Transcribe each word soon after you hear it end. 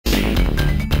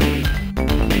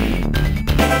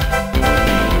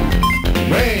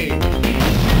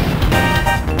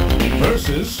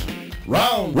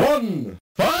one,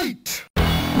 fight!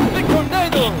 The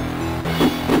tornado!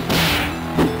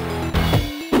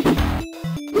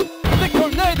 The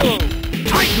tornado!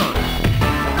 Tiger!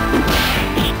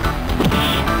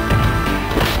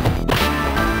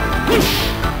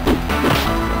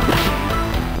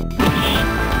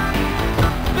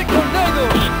 The tornado!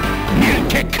 Heel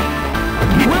kick!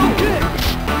 Will kick!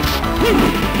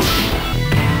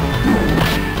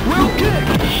 Will kick!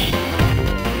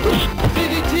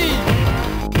 DDT!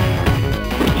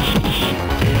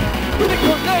 The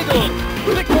tornado!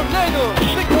 The tornado!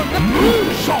 The tornado!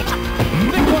 Moonsault!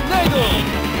 The tornado!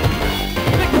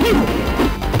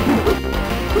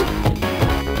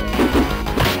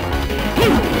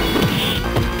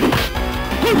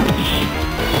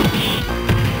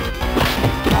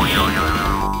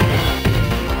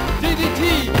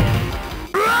 DDT!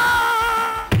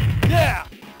 Yeah!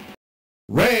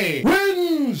 Ray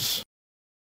wins!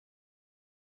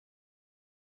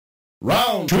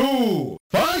 Round 2,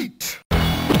 fight!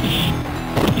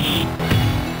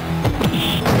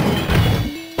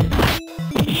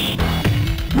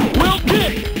 Will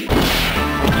kick!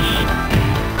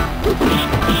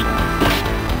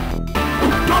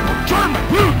 Double German!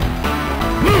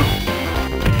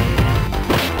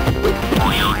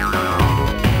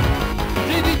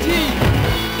 DDT!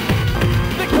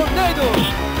 The tornado!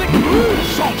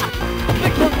 Moonsault! The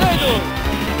tornado!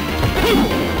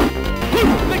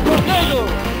 The tornado!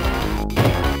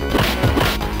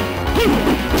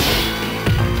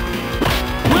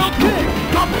 Will kick!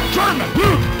 Double German!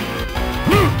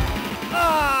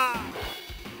 Ah!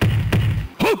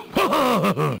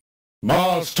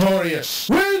 Marstorius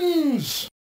wins!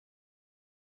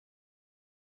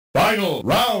 Final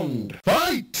round,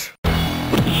 fight! The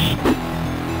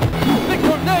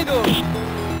tornado!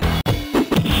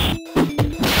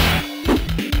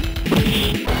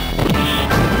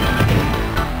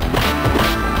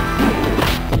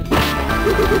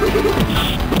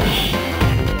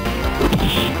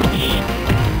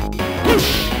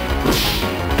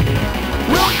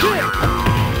 Will kick!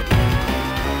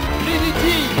 DDT!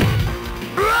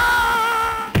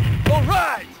 All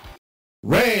right!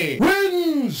 Ray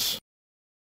wins!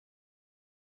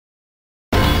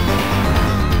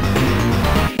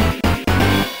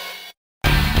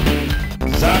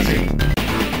 Zazie!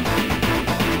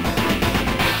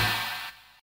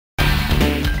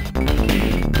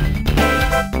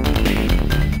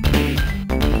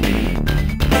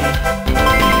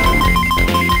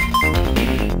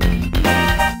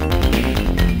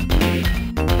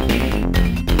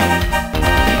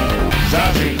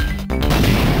 Zazie!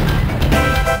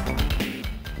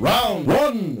 Round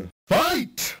 1,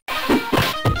 fight!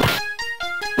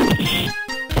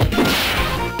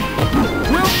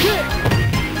 Will kick!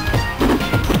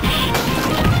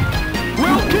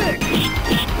 Will kick!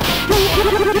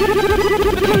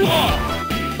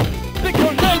 The tornado! The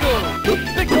tornado!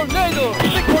 The tornado!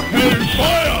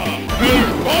 Hellfire!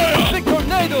 Hellfire! The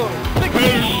tornado! The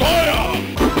Hellfire!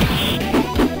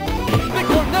 The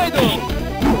tornado!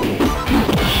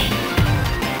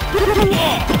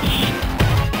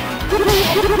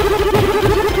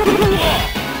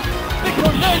 The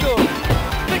tornado!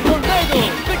 The tornado!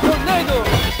 The tornado!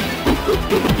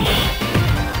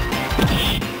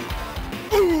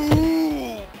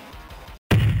 Ooh!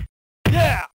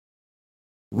 Yeah!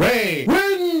 Ray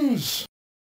wins!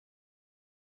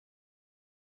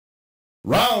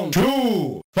 Round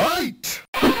 2, fight!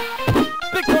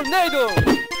 The tornado!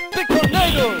 The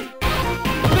tornado!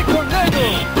 The tornado!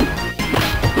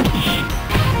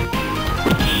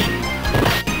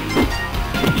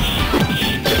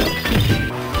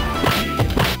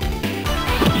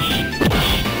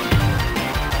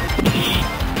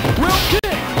 Will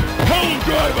kick! Hell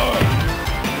driver!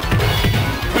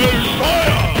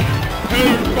 Hellfire!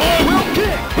 Hellfire! Will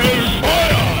kick!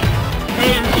 Hellfire!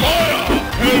 Hellfire!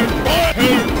 Hellfire!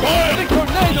 Hellfire! The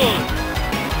tornado!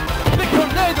 The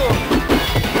tornado!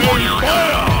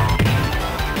 Hellfire!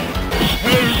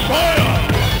 Hellfire!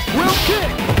 Will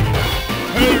kick!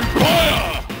 Hellfire!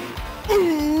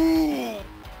 Ooh!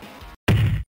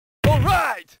 All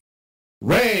right!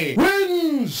 Ray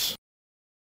wins!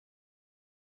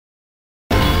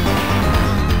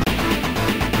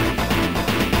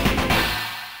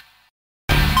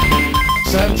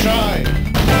 Sunshine!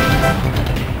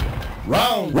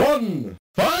 Round 1,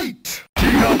 fight!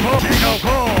 Will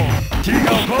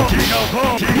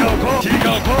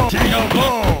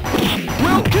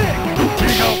kick!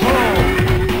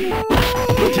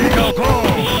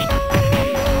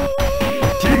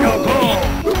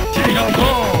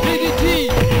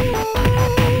 DDT!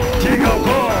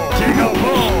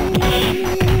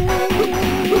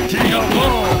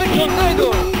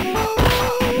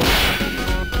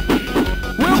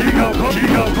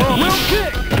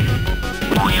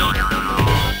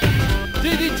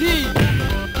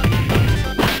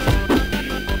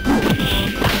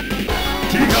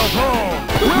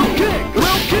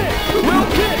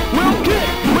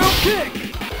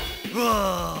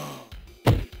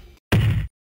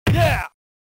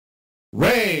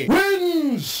 Ray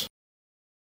wins!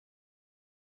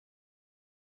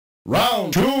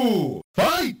 Round 2,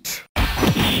 fight!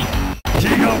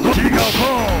 Tigo Kong! Tigo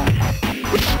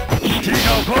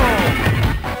Kong!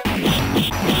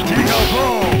 Tigo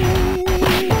Kong!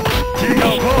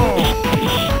 Tigo Kong!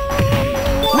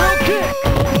 Will kick!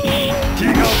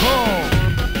 Tigo Kong!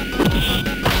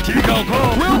 Tigo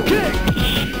Kong! Will kick!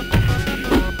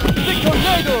 Big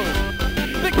tornado!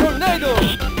 Big tornado!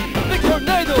 Big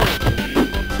tornado!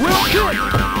 Will kick!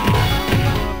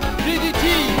 DDT!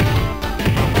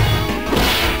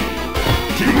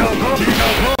 Tigo Kong! Tigo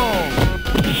Kong!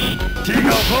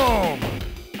 Tigo Kong!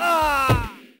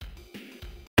 Ah!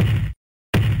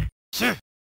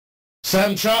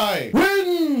 Sanchai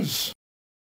wins!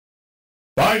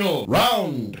 Final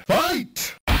round,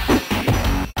 fight!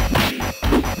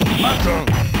 My turn!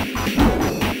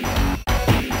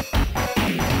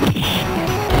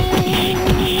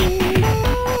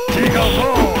 Tigo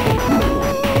Kong!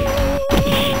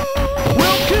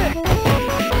 Will kick!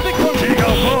 Big tornado!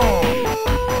 Tigo Kong!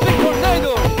 Big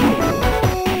tornado!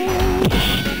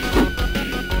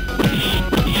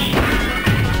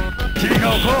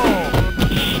 Tigo Kong!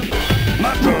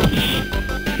 My turn!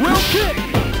 Will kick!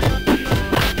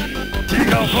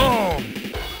 Tigo Kong!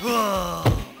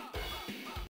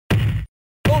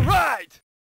 All right!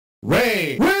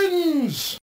 Ray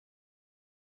wins!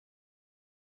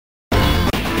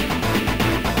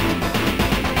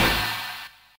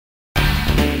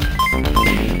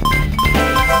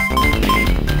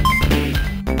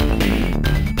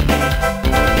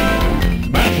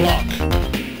 Matlock!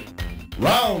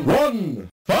 Round 1,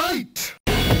 fight!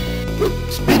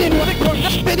 Spinning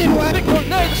wave! Spinning wave! Big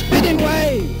tornado! Spinning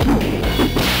wave!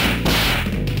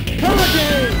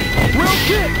 Hurricane! Will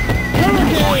kick!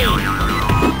 Hurricane!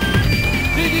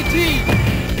 DDT!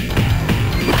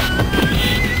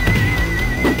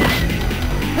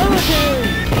 Hurricane!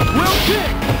 Will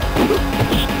kick!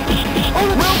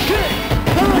 Will kick!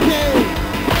 Hurricane!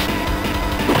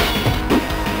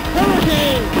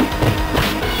 Hurricane!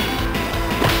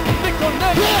 Big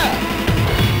tornado! Yeah!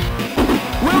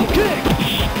 Will kick!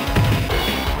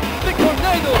 Big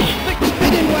tornado! Big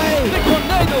spinning wave! Big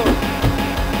tornado!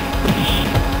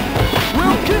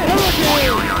 Will kick!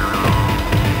 Hurricane!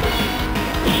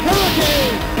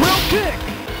 Hurricane! Will kick!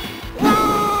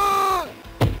 Ah!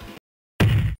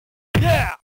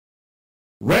 Yeah!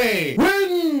 Ray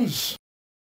wins!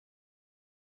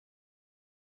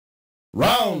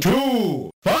 Round 2,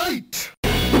 fight!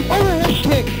 Overhead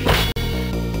kick!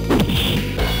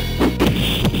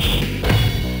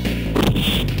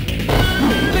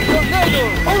 Big tornado!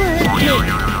 Overhead kick!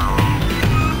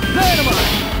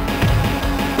 Dynamite!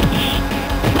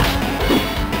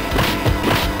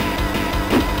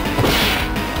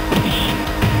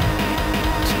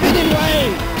 Spinning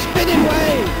wave! Spinning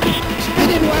wave!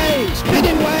 Spinning wave!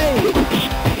 Spinning wave!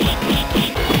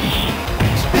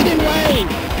 Spinning wave!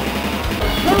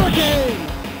 Hurricane!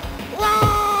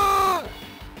 Ah!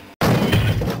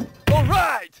 All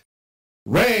right!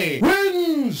 Ray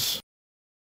wins!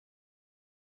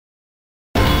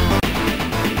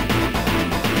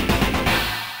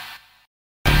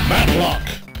 Matlock!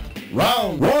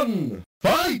 Round 1,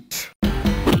 fight!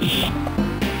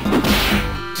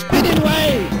 Spinning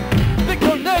wave! Big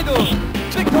tornado!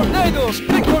 Big tornado!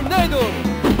 Big tornado!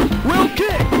 Will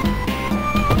kick!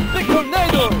 Big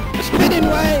tornado! Spinning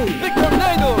wave! Big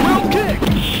tornado! Will kick!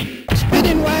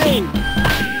 Spinning wave!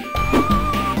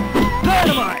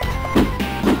 Dynamite!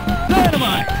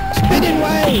 Dynamite! Spinning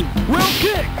wave! Will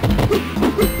kick!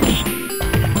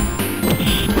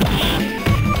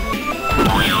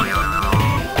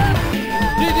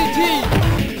 DDT!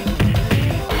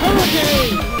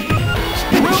 Hurricane!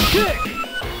 Will kick!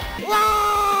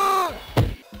 Ah!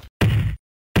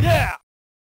 Yeah!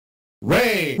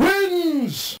 Ray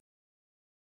wins!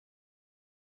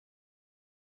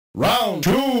 Round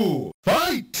 2,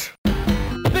 fight!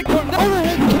 Big tornado!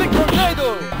 Overhead! Big tornado!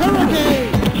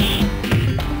 Hurricane!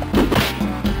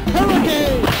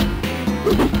 Hurricane!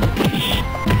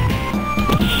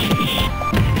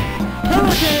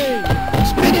 Hurricane!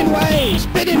 Spinning wave!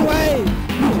 Spinning wave!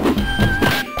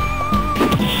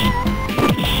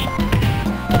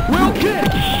 Will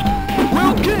kick!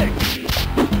 Will kick!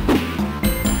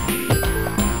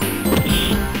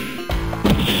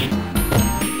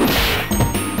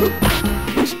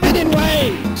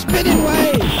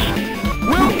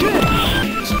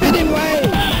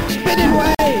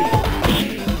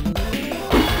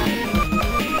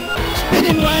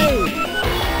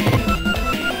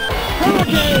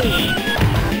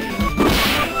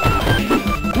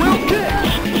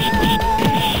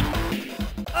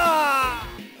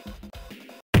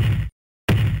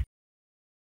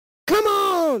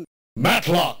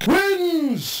 Matlock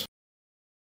wins!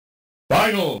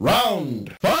 Final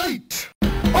round, fight!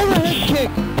 Overhead kick.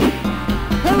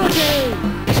 Hurricane.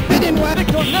 Spinning wave. Big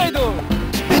tornado.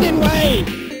 Spinning wave.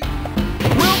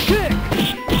 Will kick.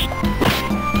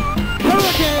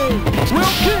 Hurricane.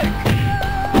 Will kick.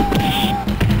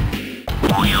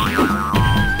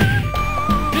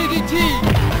 DDT.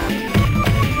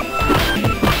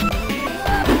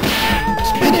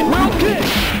 Spinning will kick.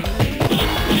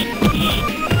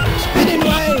 Spinning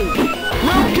wave.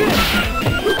 Will kick.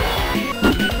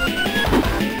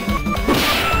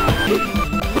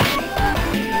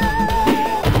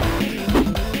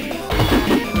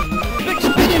 Big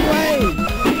spinning wave.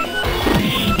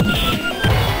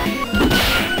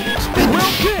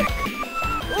 Will kick.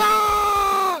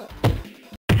 Ah!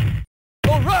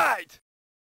 All right.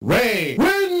 Ray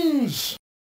wins!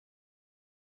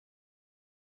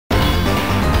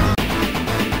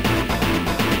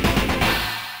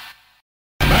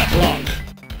 Matlock,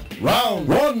 round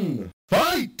 1,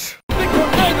 fight! Big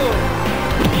tornado.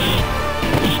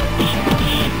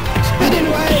 Spinning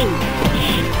wave.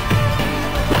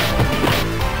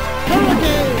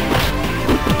 Hurricane.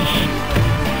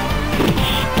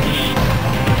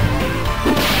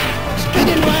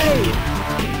 Spinning wave.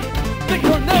 Big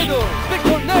tornado. Big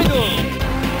tornado.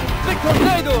 Big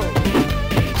tornado.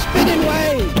 Spinning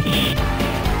wave.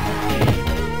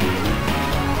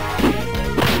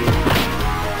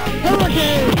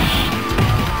 Hurricane.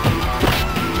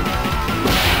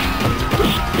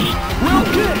 Will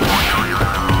kick.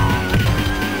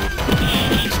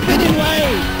 Spinning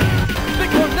wave.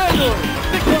 Big tornado.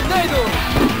 Big tornado.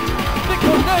 Big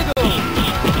tornado.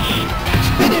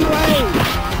 Spinning wave.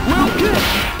 Will kick.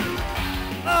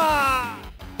 Ah!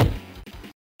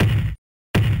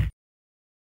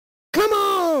 Come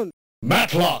on!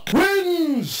 Matlock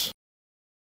wins!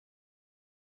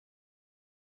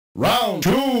 Round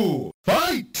 2,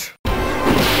 fight!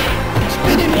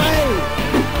 Spinning wave.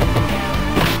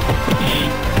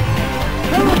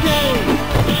 Hurricane.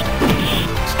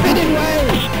 Spinning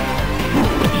wave.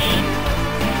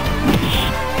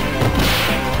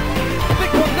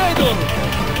 Big tornado.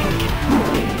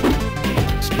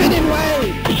 Spinning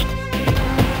wave.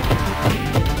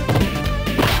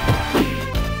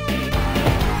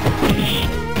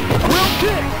 Will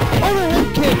kick. Overhead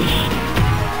kick.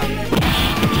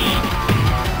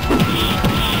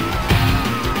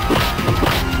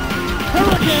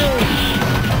 Hurricane.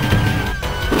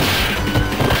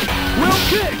 Will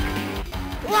kick.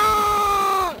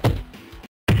 Ah!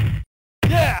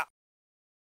 Yeah.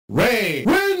 Ray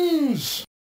wins!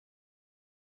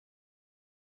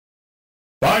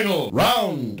 Final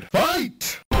round,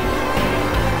 fight!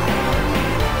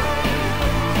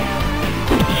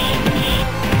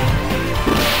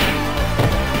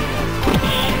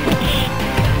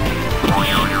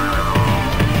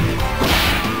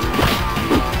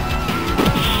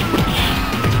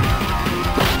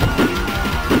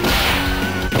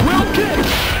 Will kick.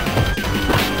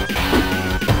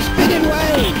 Spinning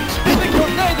wave. Big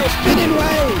tornado. Spinning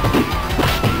wave.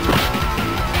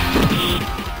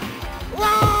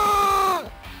 Ah!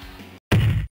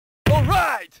 All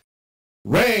right.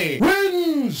 Ray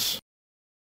wins!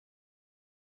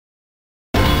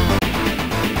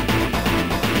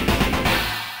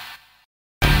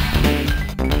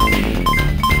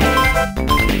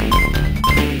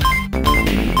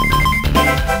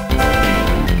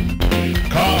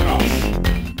 Karnov,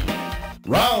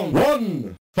 round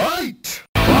 1, fight!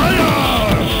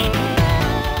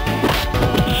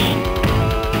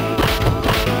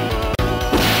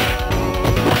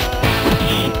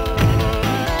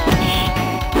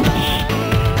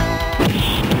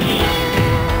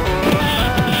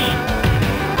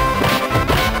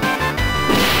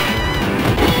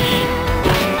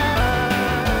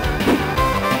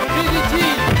 DDT.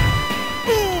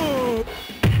 Ooh.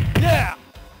 Yeah.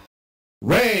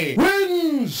 Ray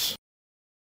wins!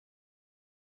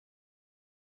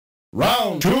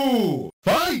 Round 2,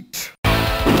 fight!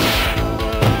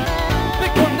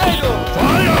 Big tornado.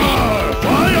 Fire!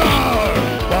 Fire!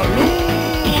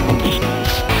 Balloon!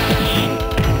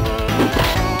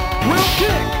 Will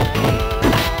kick.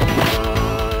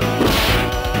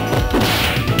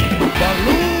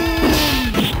 Balloon!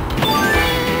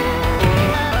 Balloon!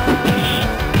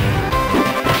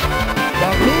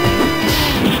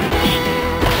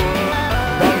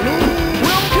 Balloon!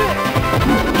 Will kick.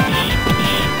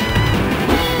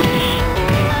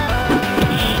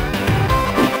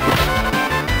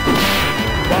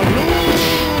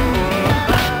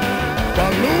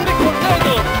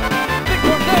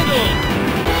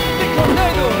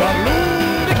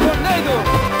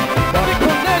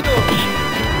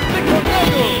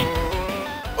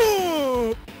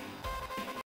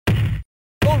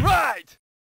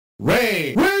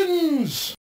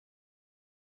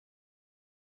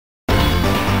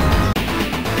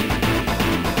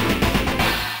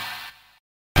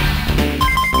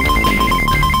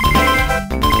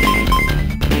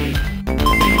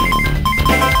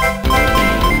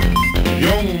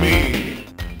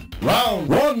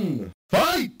 one,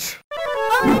 fight!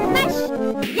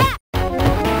 Yeah!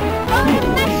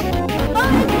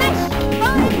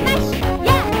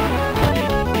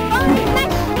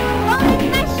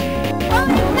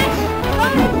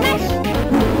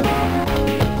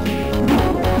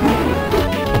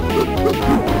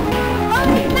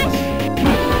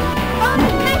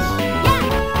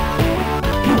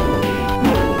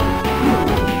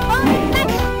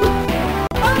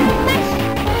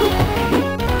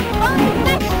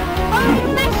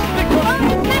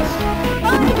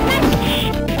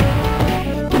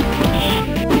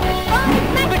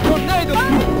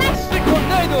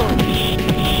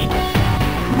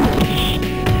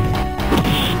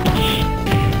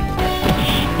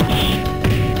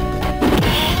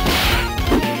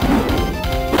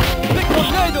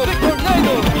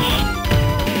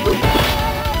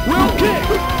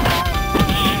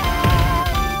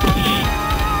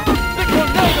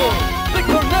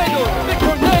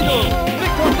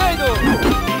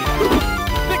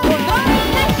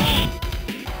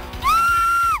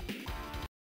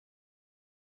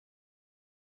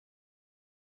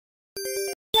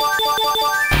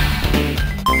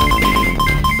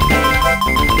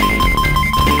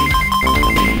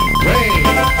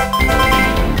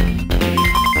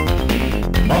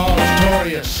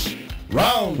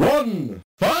 Round one,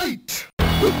 fight!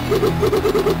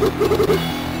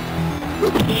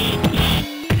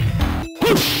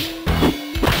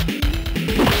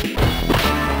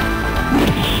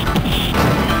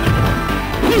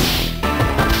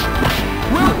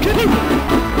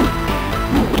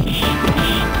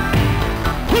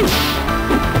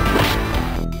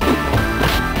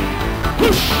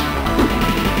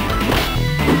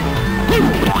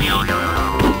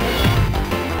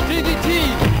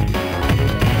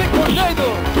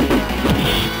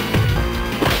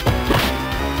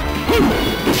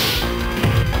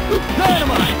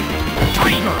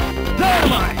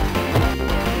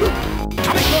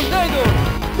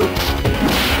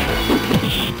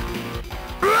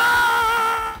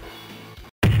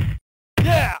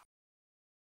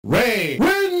 Ray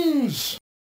wins!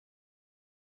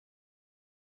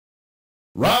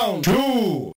 Round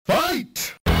two,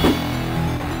 fight!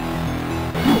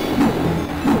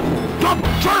 Double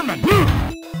German!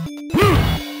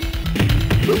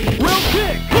 Will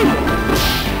kick!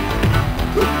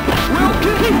 Will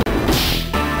kick!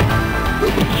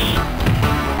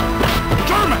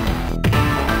 German!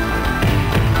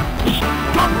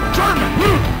 Double German!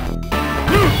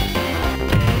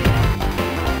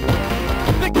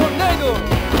 Big tornado!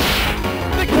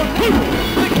 Big tornado!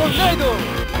 Big tornado!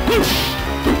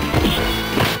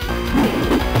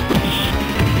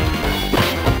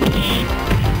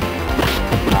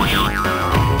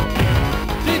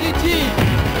 DDT!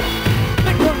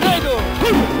 Big tornado!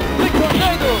 Big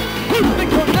tornado! Big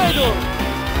tornado!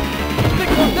 Big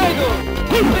tornado!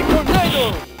 Big tornado!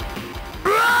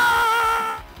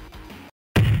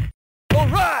 All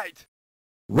right!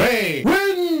 Ray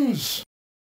wins!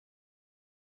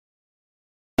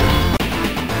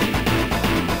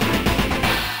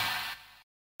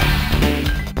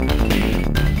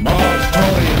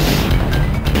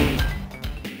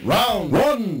 Round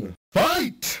one,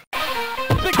 fight!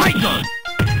 Big Tiger!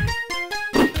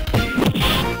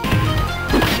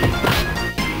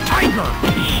 Tiger!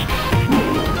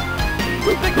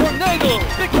 Big tornado!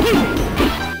 Big tornado!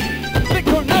 Big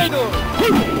tornado!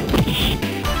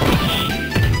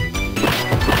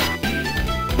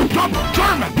 Double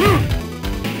German!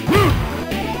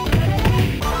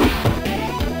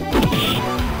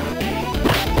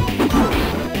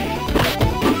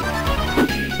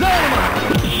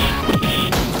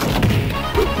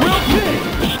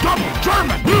 Double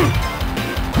German!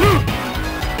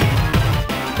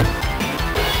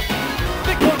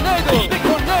 Big tornado! Big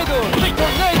tornado! Big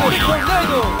tornado! Big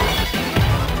tornado!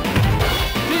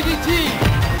 DDT!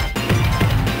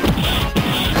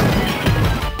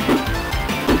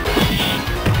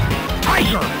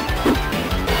 Tiger!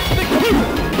 Big tornado!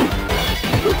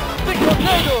 Big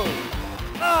tornado!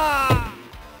 Ah!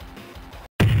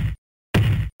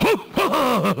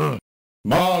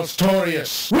 Mars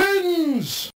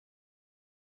wins!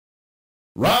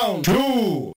 Round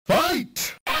two,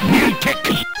 fight! Knee kick!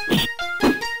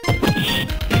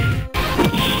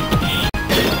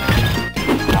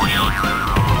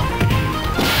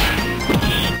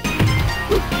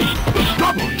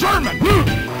 Double German!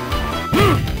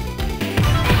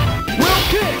 Will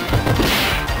kick!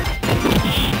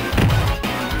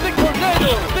 Big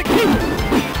tornado! Big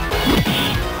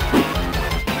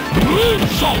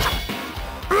Moonsault!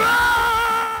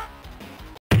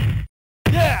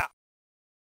 Yeah!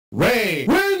 Ray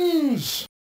wins!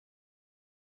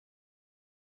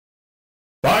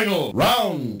 Final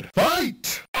round,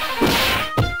 fight!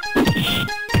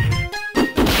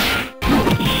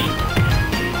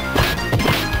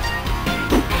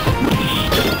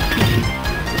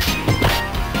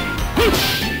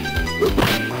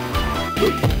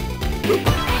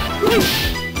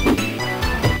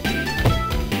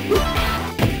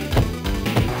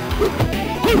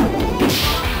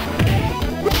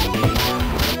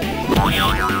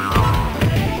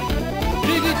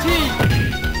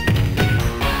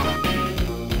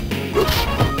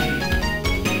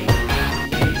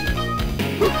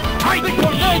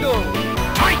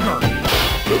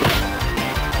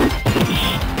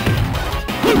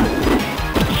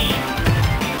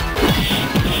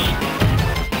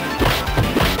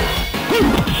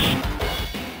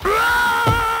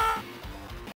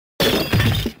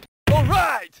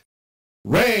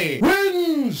 Ray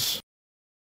wins!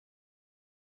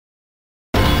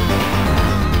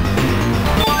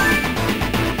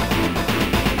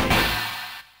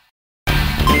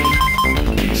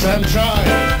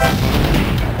 Sunshine!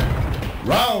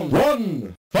 Round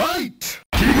one, fight!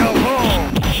 Tigo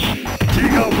boom!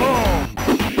 Tigo boom!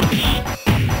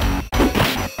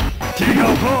 Tigo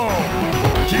boom!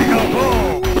 Tigo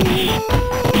boom!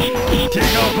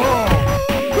 Tigo boom!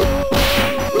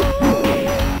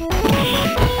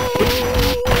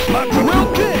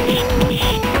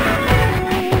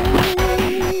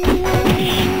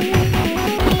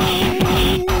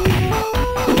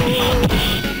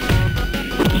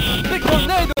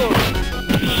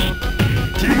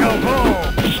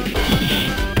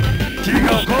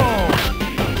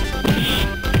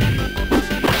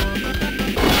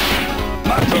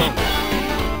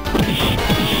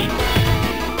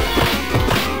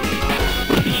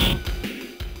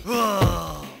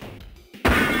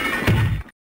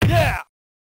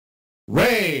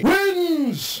 Ray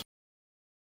wins!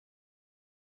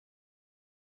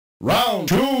 Round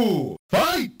two,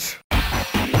 fight!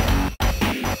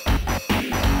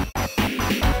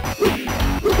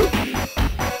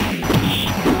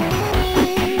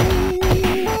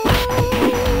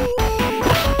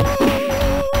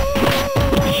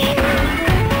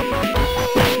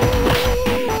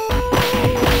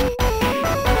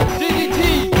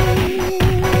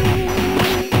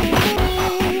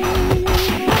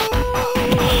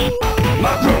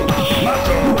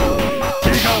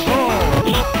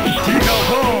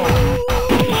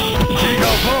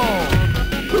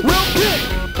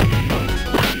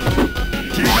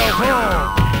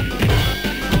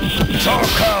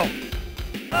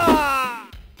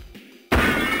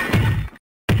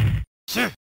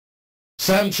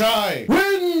 Samchai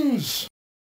wins!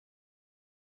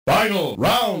 Final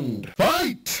round,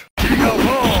 fight! Tigo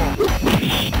boom!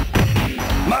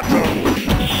 Mato!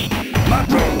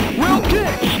 Mato! Will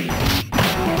kick!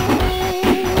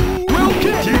 Will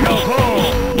kick! Tigo boom!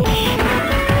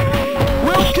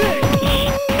 Will kick!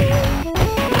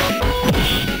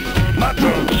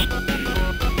 Mato!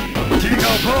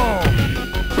 Tigo boom!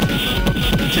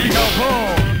 Tigo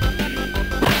boom!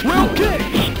 Will kick!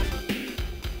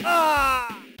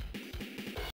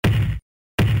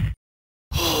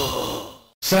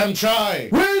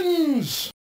 Samchai wins!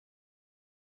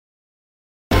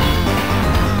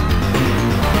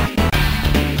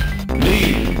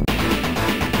 Lead.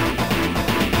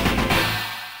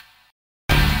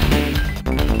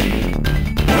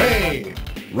 Ray,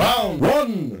 round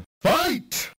one,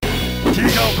 fight!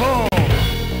 Tigo boom!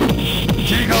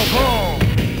 Tigo boom!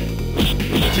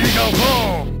 Tigo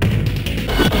boom!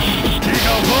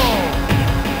 Tigo boom!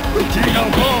 Tigo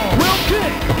boom! Will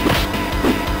kick!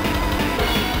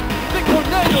 Big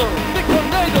tornado! Big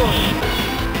tornado!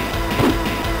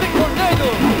 Big tornado!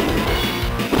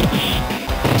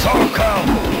 Sorko!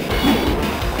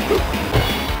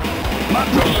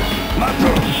 Mato!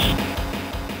 Mato!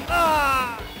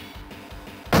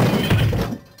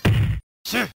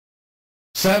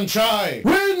 Samchai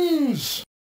wins!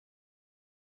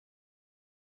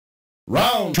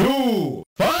 Round two,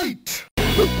 fight!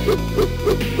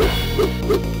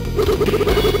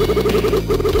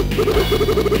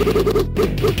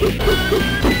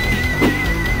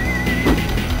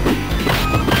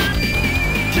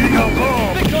 Tigo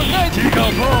boom! Big tornado! Tigo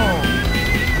boom!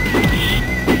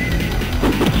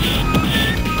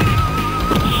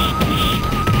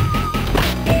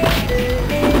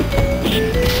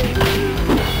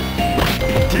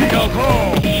 Tigo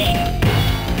boom!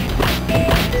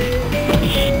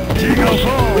 Tigo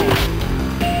boom!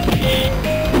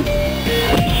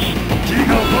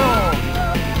 Tigo boom!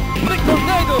 Big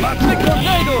tornado! Big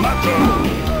tornado! Mato!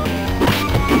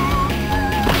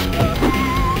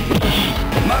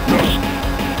 Mato!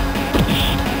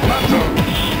 Mato!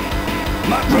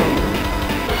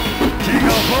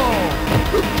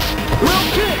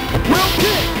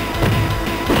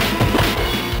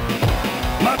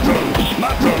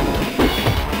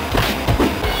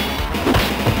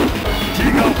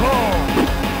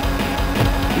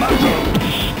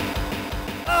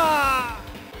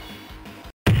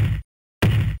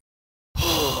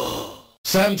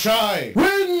 Samchai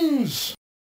wins!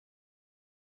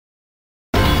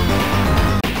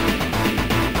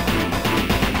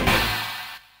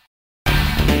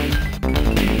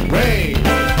 Ray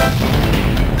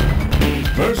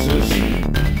versus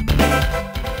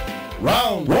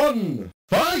round 1,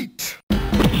 fight!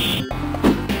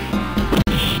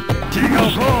 Tigo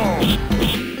Kong!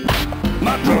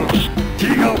 Mato!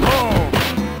 Tigo Kong!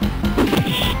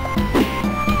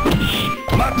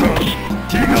 Mato!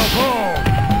 Tigo Kong!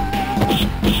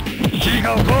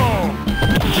 Tigo Kong!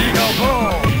 Tigo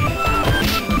Kong!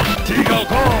 Tigo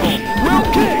Kong! Will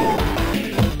kick!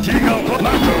 Tigo Kong!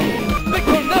 Mato! Big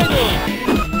tornado!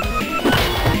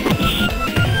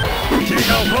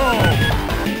 Tigo Kong!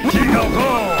 Tigo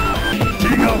Kong!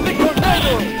 Tigo Big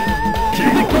tornado!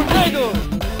 Big tornado!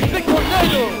 Big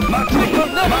tornado! Mato! Big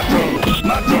tornado! Mato!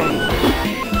 Mato!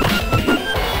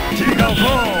 Tigo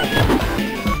Kong!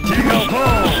 Tigo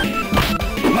Kong!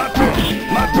 Mato!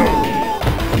 Mato!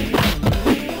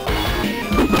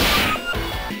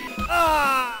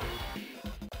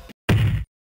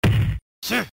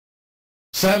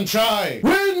 Samchai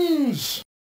wins!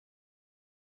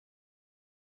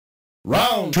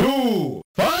 Round 2,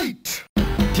 fight!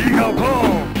 Tigo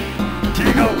Kong!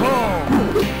 Tigo Kong!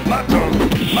 Mato!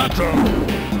 Mato!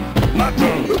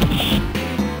 Mato!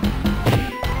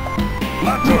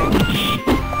 Mato! Mato!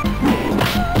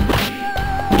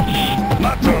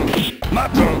 Mato! Mato!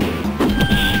 Mato!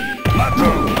 Mato!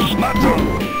 Mato!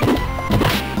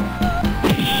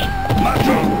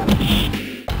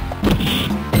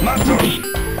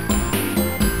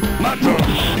 Mato!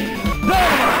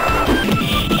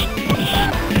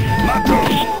 Mato!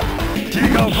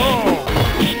 Tigo Kong!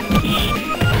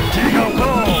 Tigo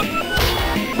Kong!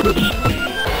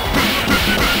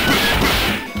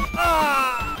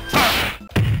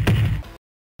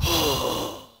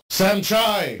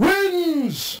 Samchai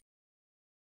wins!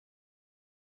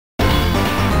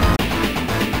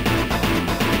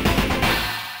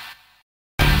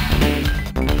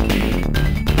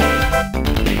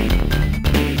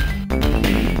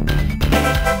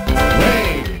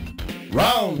 Ray,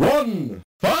 round 1,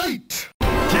 fight!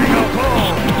 Tigo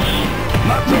Kong!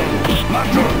 Mato!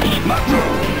 Mato! Mato!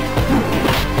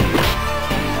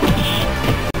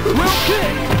 Will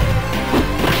kick!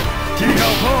 Tigo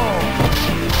Kong!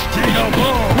 Tigo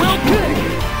Kong! Will kick!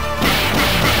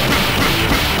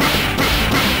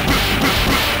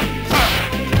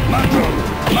 Mato!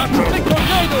 Mato! Big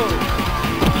tornado!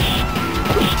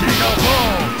 Tigo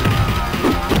Kong!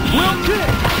 Will kick!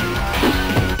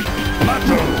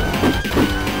 Mato!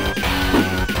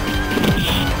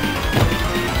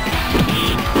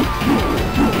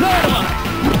 Dynamite!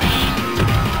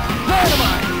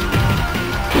 Dynamite!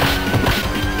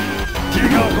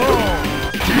 Tigo Kong!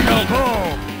 Tigo Kong!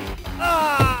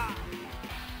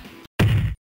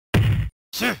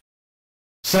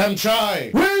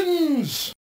 Samchai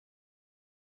wins!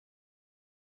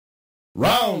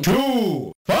 Round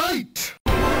 2, fight!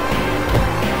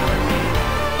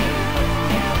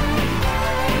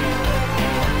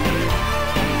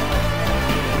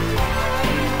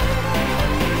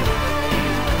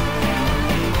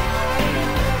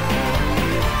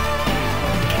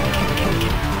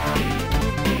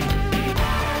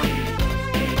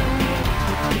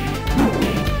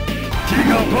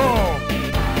 Tigo Kong!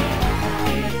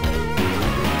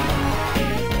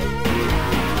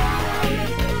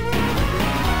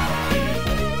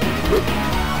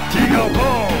 Tigo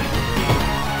Kong!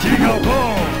 Tigo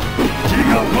Kong!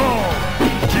 Tigo Kong!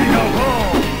 Tigo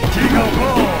Kong! Tigo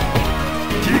Kong!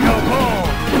 Tigo Kong! Tigo Kong!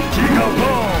 Tigo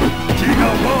Kong!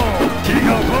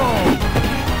 Tigo Kong! Tigo Kong!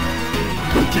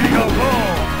 Tigo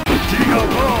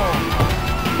Kong!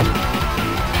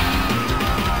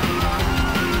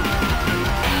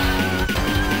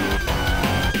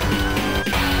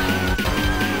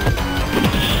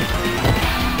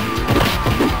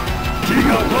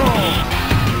 Tigo Kong!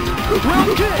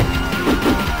 Will kick!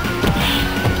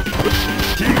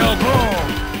 Tigo Kong!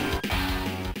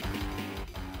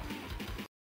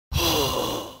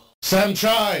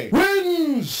 Samchai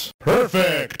wins!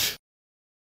 Perfect!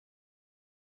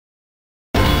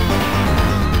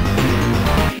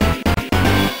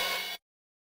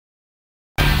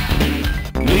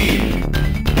 Lead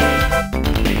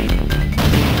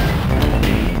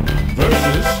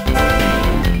versus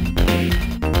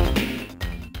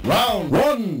round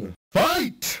 1,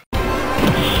 fight!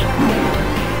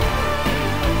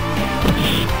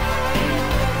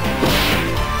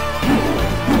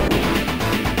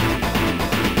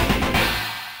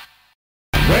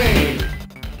 Ray,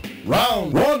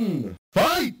 round 1,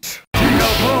 fight! Tigo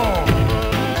Kong!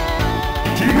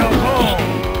 Tigo Kong!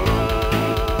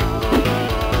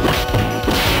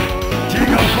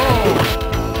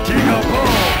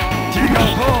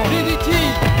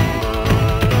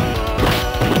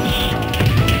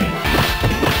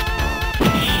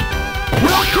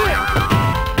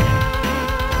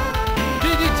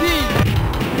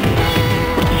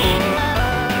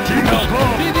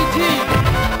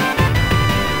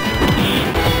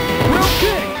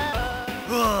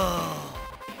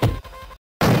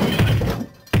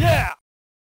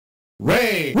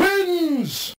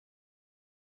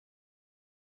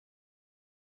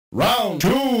 Round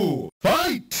 2,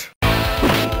 fight!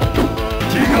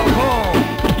 Tiga Kong.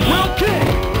 Will kick!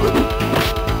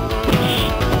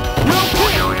 Will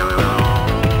kick!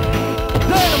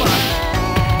 Dynamite!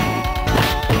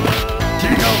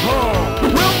 Tiga Kong.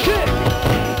 Will kick!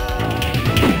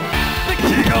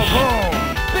 Tiga Kong.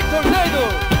 Big tornado!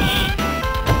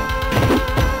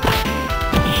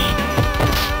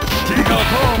 Tiga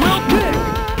Kong. Will kick!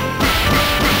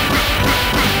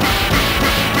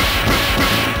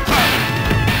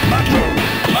 Mato.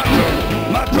 Mato.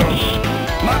 Mato.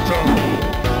 Mato.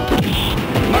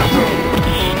 Mato.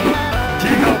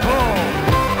 Tiga Kong.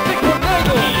 Big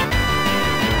tornado!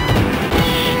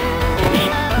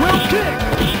 Will kick!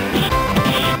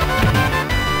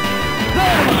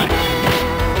 Dynamite!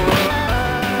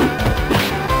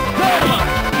 Dynamite!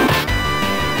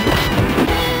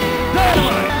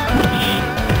 Dynamite!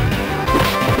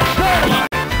 Dynamite!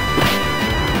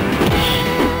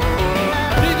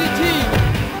 DDT!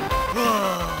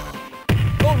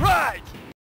 All right!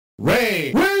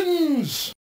 Ray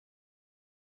wins!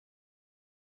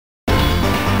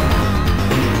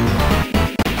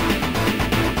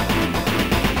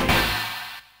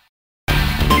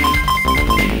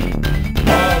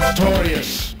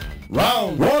 Victorious!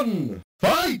 Round 1,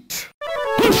 fight!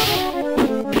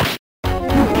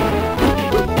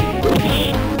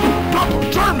 Double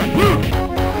German.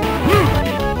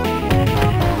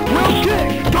 Will kick!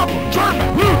 Double German.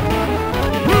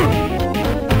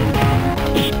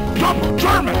 Double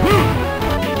German.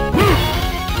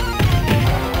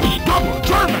 Double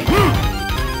German.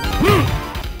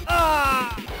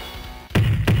 Ah!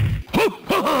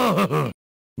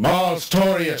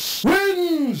 Victorious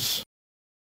wins!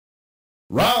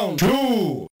 Round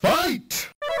 2, fight!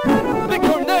 Big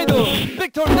tornado!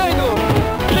 Big tornado!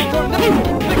 Big tornado!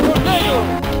 Big tornado!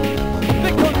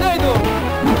 Big tornado!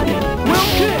 Will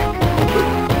kick!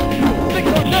 Big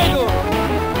tornado!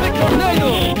 Big tornado!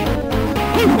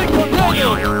 Big tornado!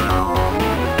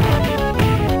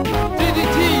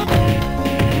 DDT!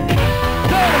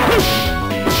 Dynamite!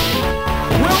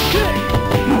 Will kick!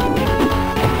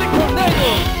 Big tornado!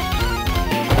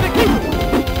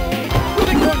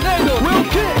 Big tornado! Will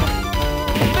kick!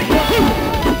 Big tornado!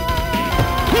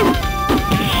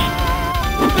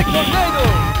 Big tornado!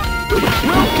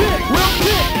 Will kick! Will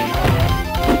kick!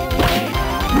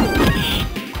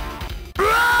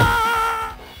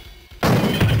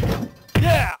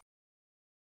 Yeah!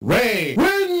 Ray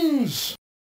wins!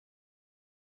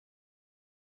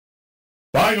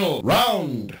 Final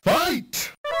round,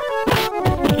 fight!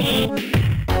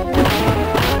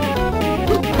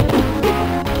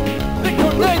 Big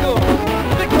tornado!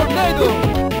 Big tornado!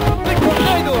 Big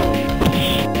tornado!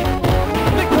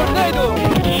 Big tornado!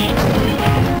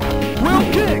 Will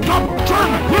kick! Double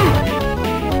German.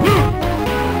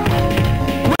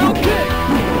 Will kick!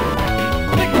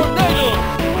 Big tornado!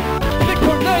 Big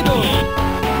tornado!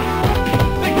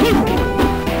 Big tornado!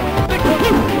 Big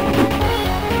tornado!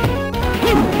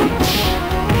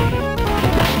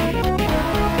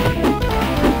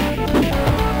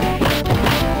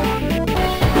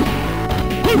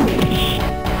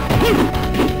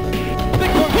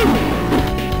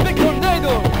 Big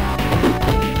tornado!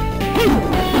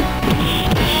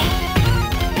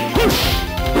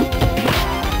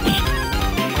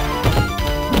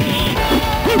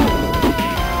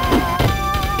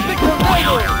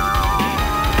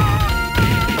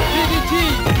 DDT!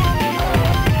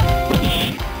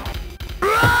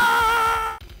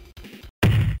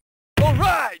 All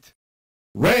right!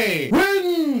 Ray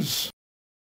wins!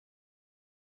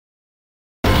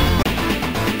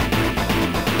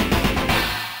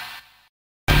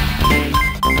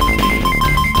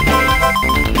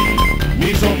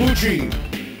 Mizoguchi,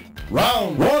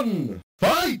 round 1,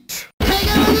 fight!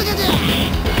 DDT!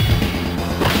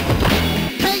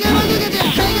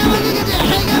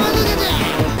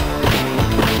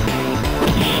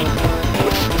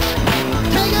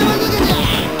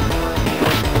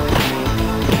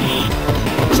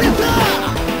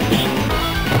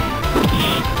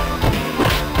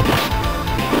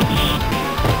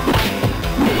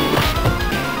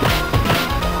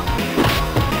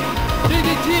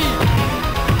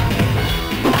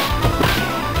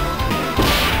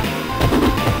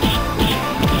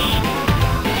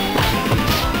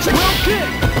 Will kick!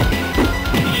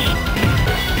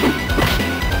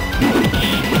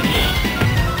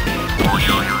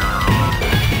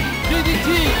 DDT!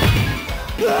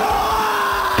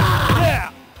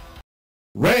 Yeah!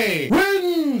 Ray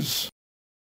wins!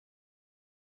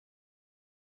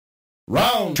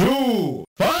 Round 2,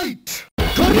 fight!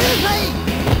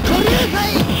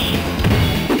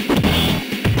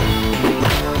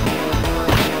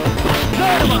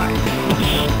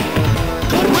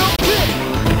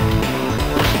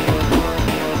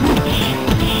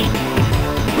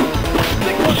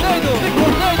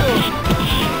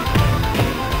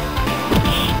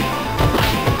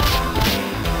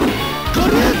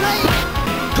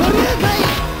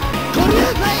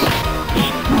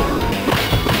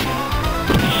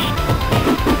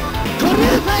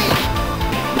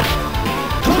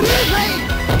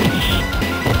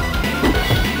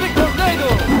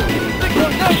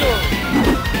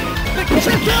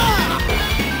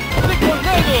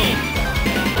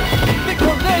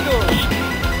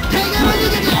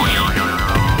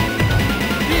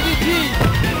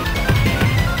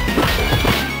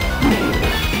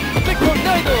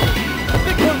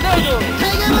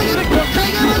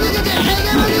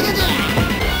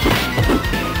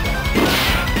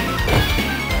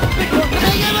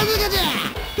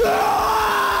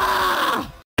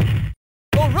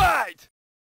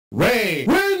 Ray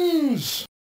wins!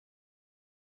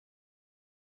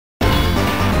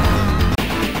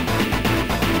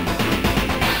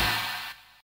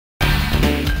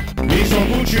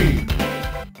 Mizoguchi,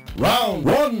 round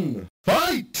one,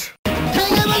 fight!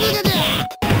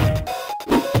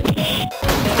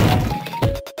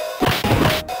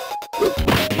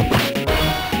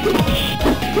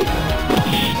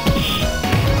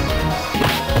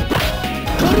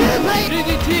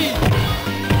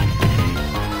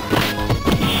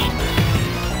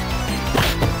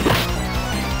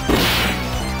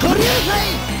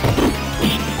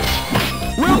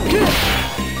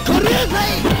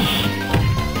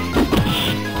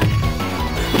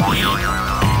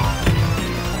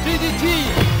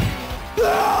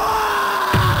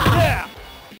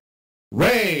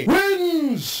 Ray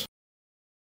wins!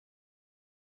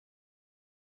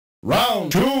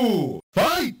 Round two,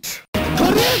 fight!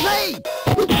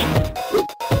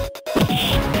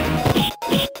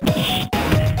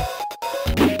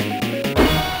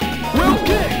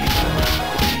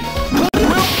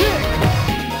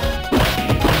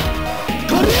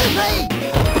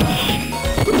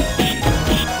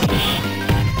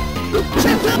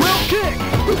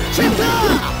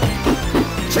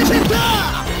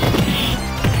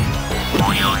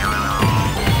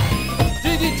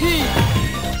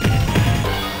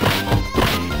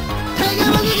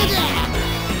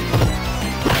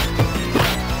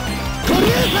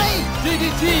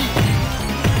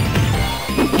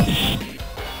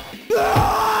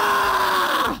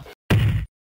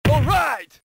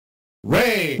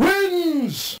 Ray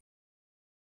wins!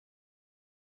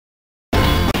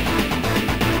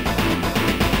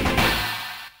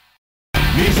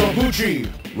 Mizoguchi,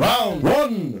 round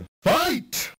one,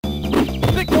 fight!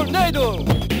 Big tornado!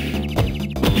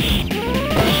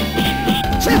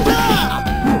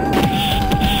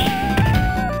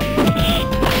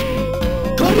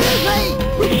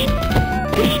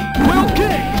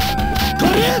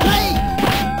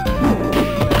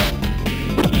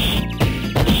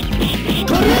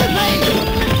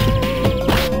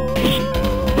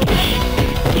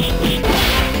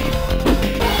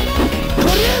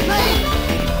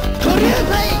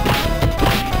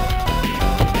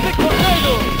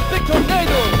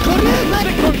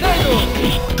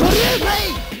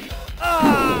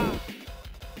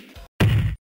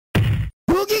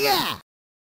 Will kick!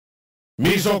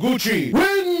 Mizoguchi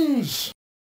wins!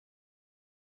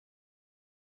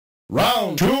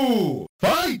 Round two,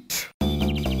 fight!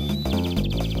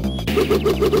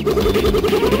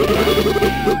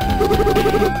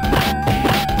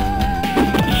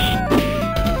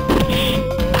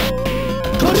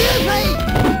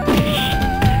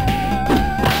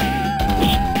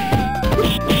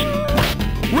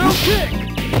 Will kick!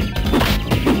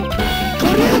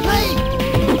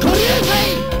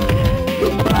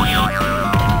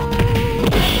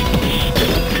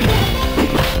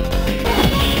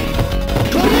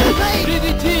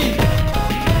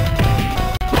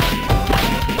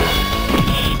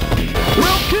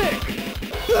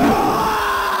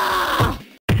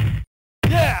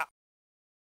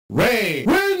 Ray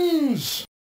wins!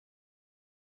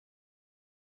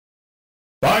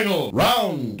 Final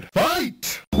round,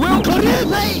 fight! Will kick!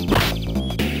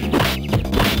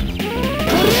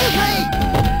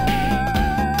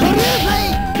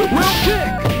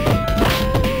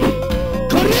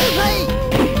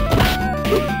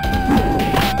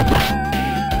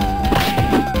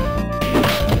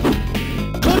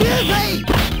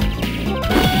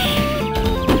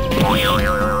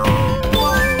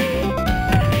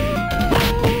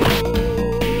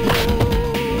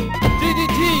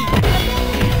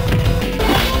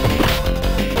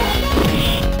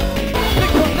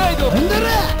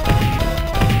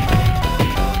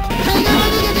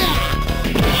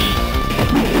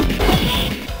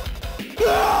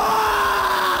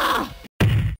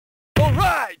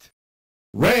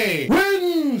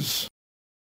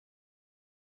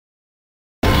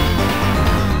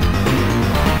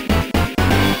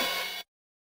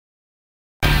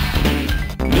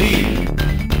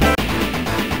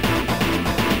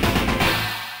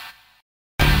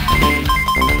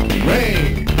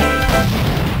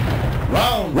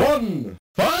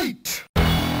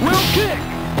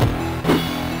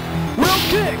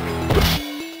 kick!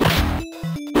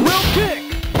 Will kick!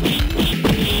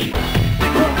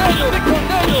 Big tornado! Big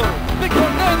tornado! Big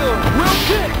tornado! Will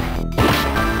kick!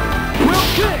 Will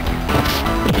kick!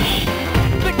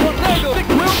 Big tornado! Big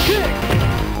will kick!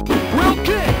 Will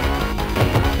kick!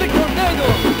 Big tornado!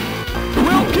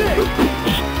 Will kick!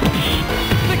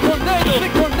 Big tornado!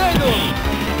 Big tornado!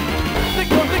 Big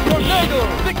tornado!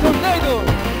 Big tornado!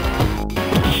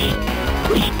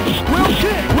 Will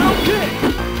kick! Will kick!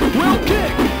 Will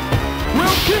kick!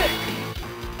 Will kick!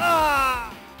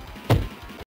 Ah!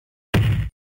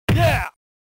 Yeah!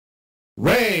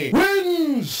 Ray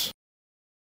wins!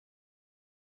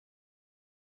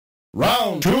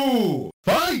 Round 2,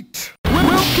 fight!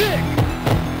 Will kick!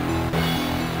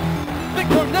 Big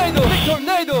tornado! Big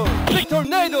tornado! Big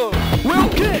tornado! Will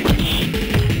kick!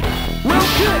 Will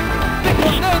kick! Big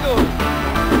tornado!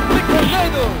 Big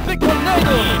tornado! Big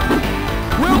tornado!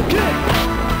 Will kick!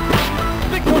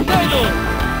 Big tornado!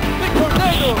 Big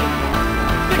tornado!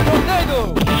 Big tornado!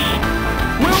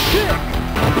 Will kick!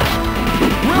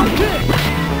 Will kick!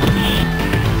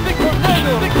 Big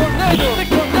tornado! Big tornado! Big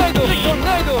tornado! Big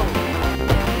tornado!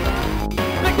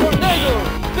 Big tornado!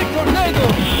 Big tornado!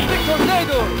 Big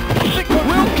tornado! Big tornado!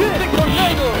 Will kick! Big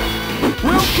tornado!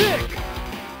 Will kick!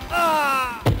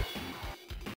 Ah!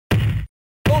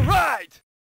 All right!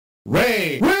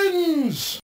 Ray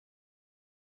wins!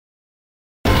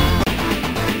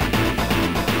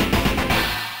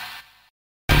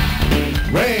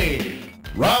 Ray,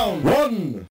 round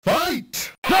 1,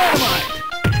 fight! Dynamite!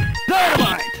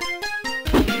 Dynamite!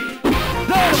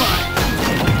 Dynamite!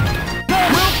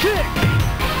 Will kick!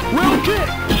 Will kick!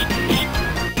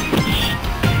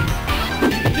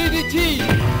 DDT!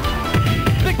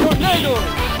 Big tornado!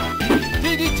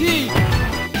 DDT!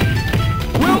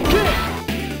 Will kick!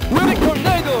 Big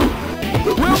tornado!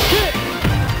 Will kick!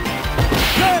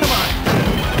 Dynamite!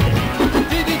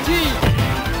 DDT!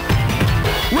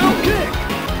 Will kick!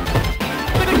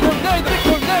 Big tornado! Big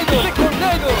tornado! Big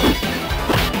tornado!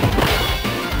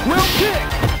 Will kick!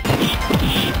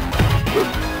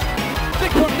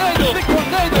 Big tornado! Big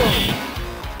tornado!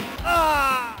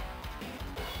 Ah!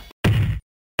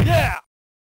 Yeah!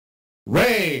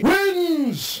 Ray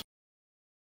wins!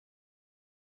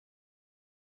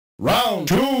 Round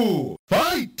 2,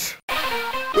 fight!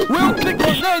 Will kick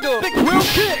tornado! Big will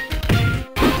kick!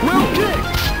 Will kick!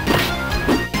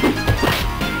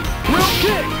 Will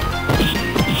kick!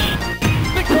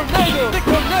 Big tornado! Big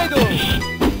tornado!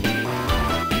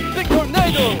 Big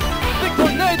tornado! Big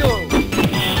tornado! Big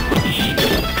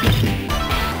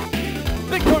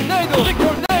tornado! Big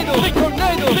tornado! Big tornado! Big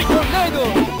tornado! Big tornado!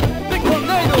 Big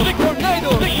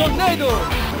tornado! Big tornado!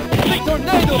 Big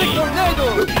tornado! Big tornado!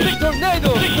 Big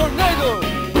tornado! Big tornado!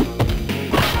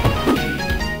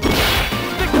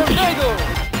 Big tornado!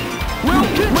 Will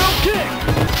kick! Will kick!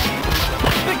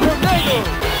 Big tornado!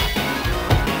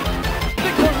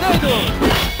 Big tornado!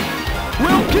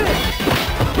 Will kick!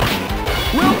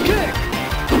 Will kick!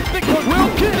 Big will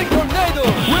kick! Big tornado!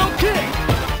 Will kick!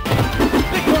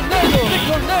 Big tornado! Big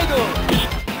tornado!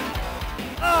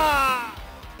 Ah!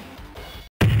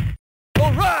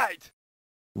 All right!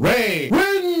 Ray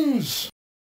wins!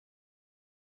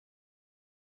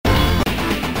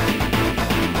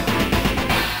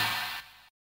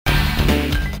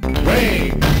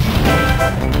 Ray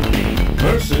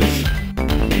versus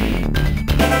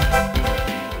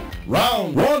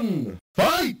Round 1,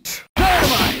 fight!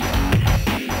 Dynamite!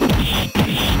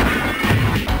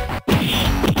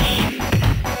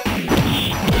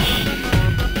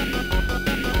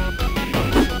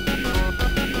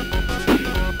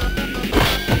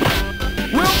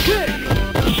 Will kick!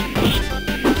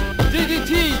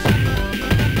 DDT!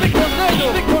 Big tornado!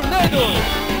 Big tornado!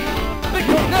 Big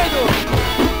tornado!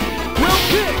 Will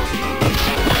kick!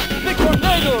 Big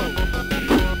tornado!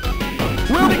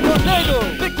 Will big tornado!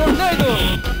 Big tornado!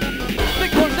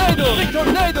 Big tornado! Big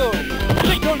tornado!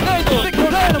 Big tornado! Big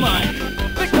dynamite!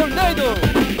 Big tornado!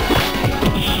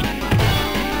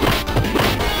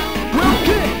 Will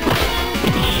kick!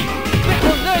 Big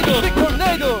tornado! Big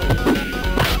tornado!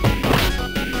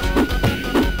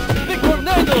 Big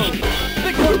tornado!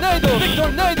 Big tornado! Big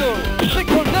tornado! Big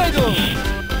tornado!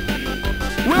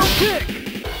 Will kick!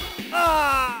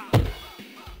 Ah!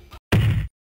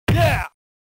 Yeah!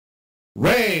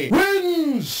 Ray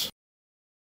wins!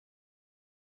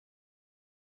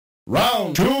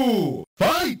 Round 2,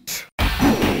 fight!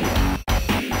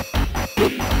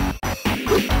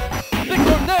 Big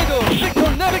tornado! Big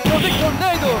tornado! Big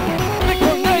tornado! Big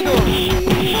tornado!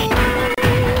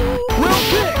 Will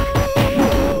kick!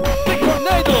 Big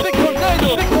tornado! Big tornado!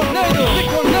 Big tornado! Big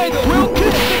tornado! Will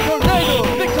kick! Big tornado!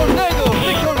 Big tornado!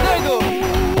 Big tornado!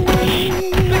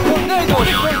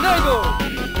 tornado!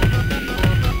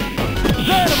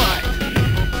 Dynamite!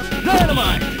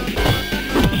 Dynamite!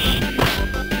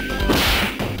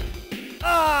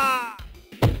 Ah!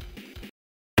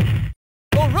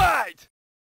 All right!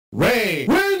 Ray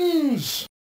wins!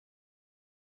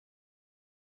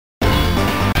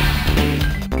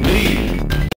 Lead.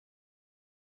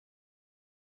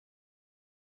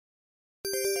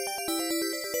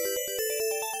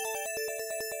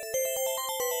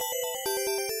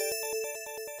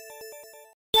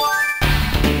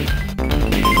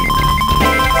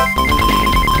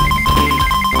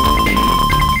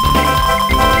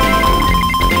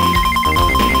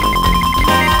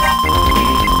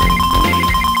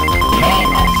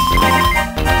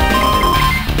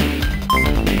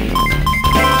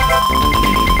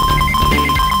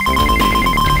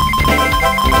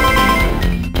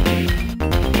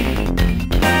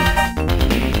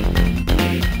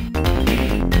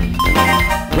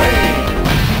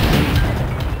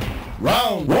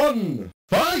 Round one,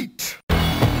 fight!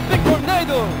 Big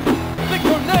tornado! Big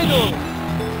tornado!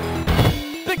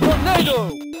 Big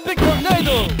tornado! Big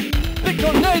tornado! Big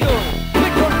tornado!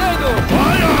 Big tornado!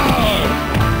 Fire!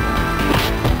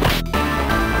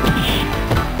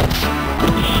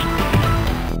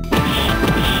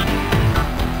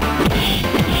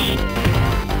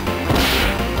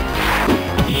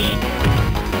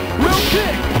 Will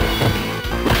kick!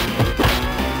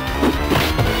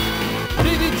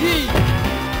 DDT!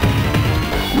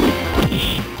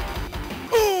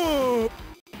 Ooh!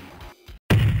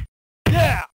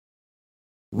 Yeah!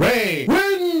 Ray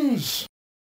wins!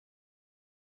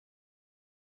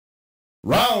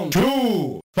 Round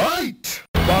two, fight!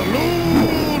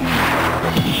 Balloon!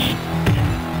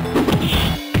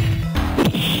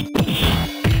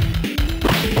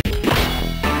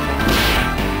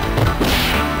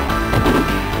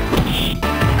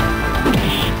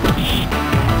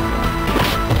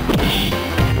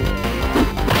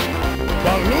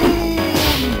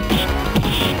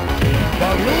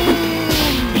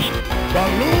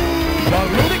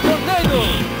 Big tornado!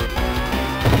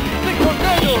 Big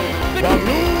tornado! Big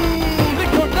Balloon! Big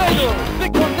tornado!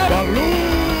 Big tornado! Balloon!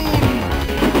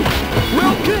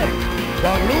 Will kick!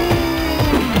 Balloon!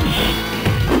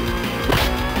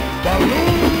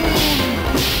 Balloon!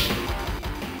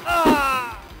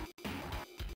 Ah!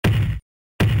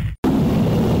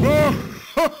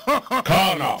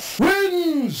 Karnov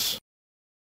wins!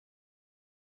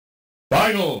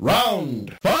 Final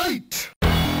round, fight!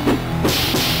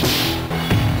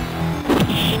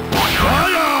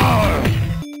 Fire!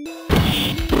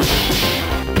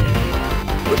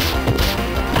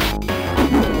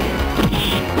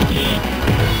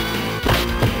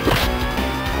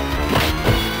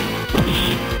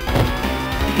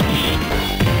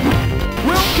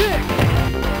 Will kick!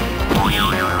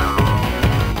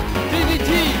 DDT!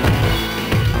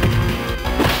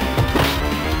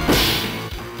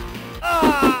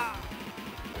 Ah!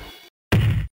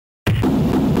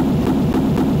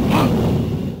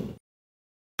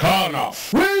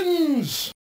 Karnov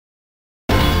wins!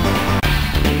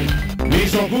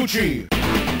 Mizoguchi!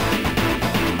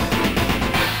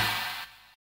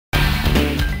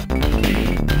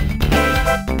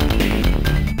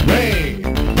 Ray!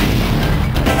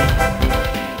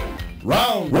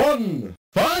 Round one,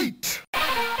 fight!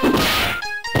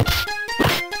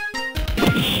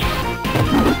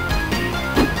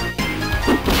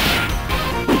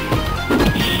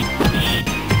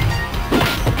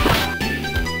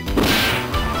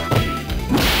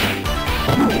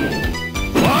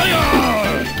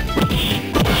 Fire!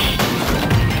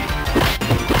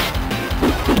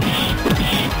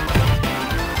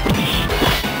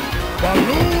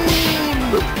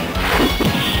 Balloon!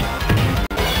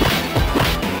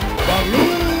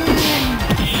 Balloon!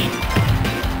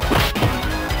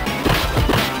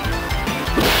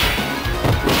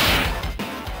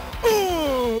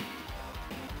 Ooh!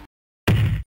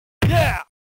 Yeah!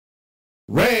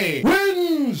 Ray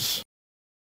wins!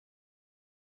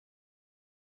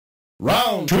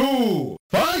 Round two,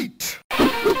 fight!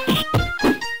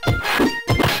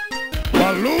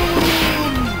 Balloon!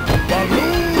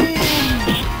 Balloon!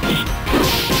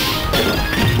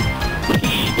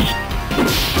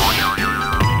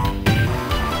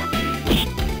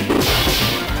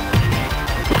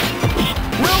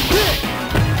 Will kick!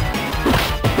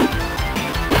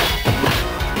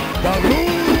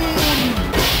 Balloon!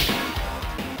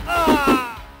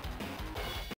 Ah!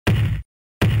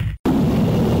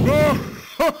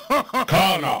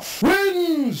 Karnov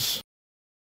wins!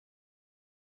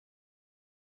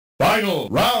 Final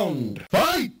round,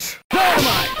 fight!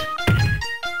 Dynamite!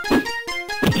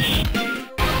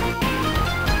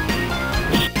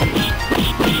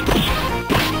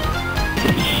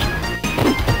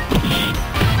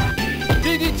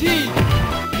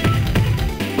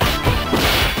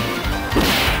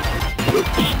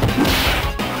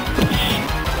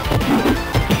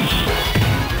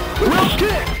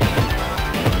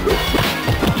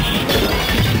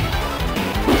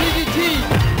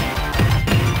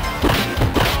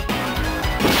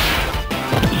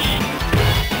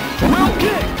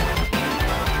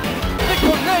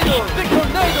 tornado! Big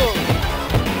tornado!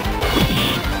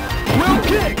 Will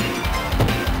kick!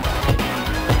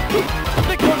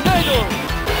 Big tornado!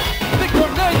 Big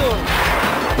tornado!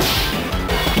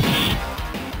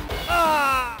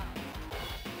 Ah!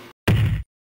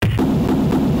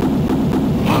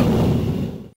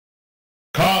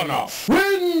 Karnov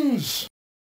wins!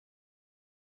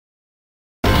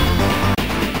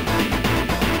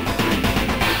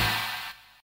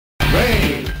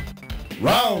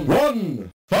 Round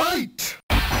 1, fight!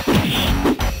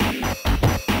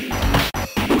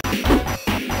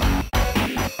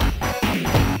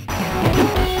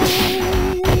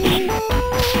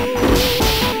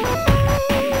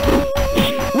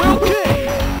 Will kick!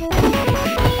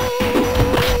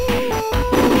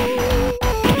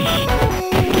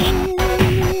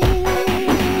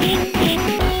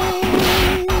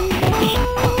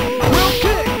 Will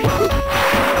kick!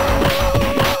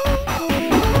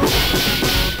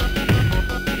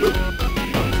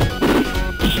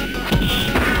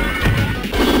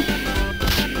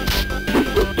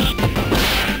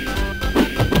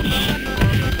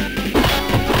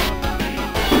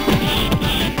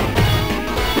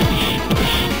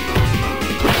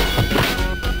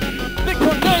 Big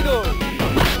tornado!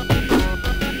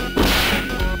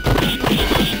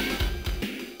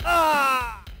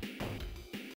 Ah!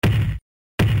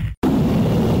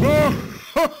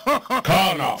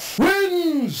 Karnov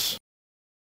wins!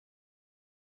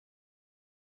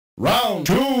 Round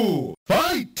 2,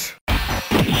 fight!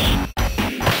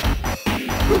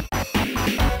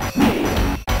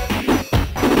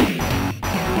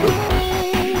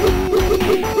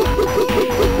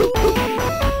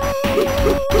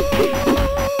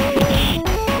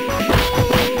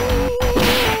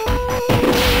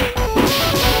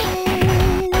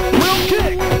 Will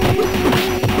kick!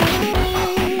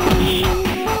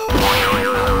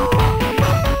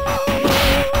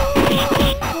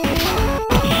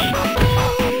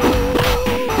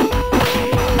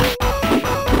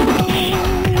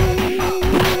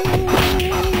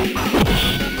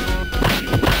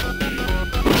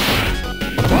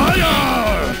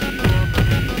 Fire!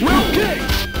 Will kick!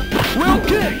 Will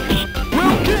kick!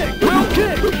 Will kick! Will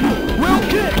kick! Will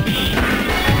kick!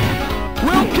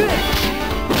 Will kick!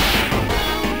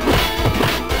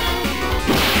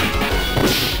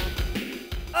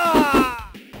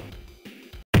 Ah!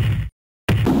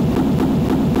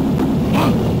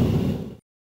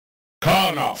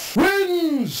 Karnov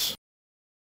wins!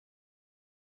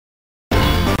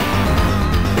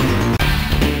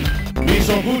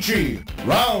 Misoguchi,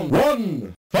 round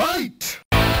 1, fight!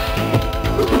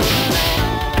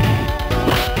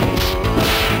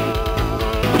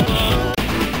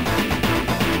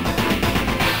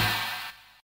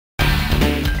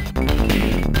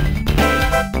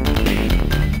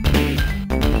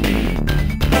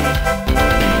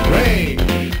 Ray,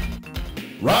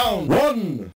 round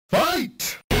 1,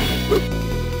 fight!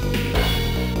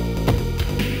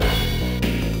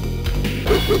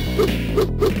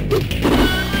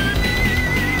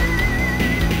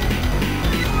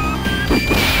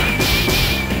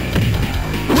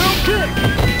 Will kick!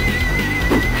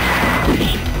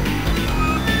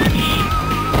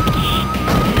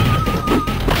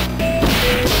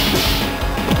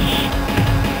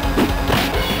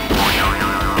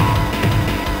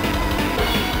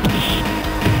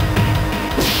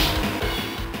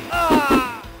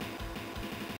 Ah!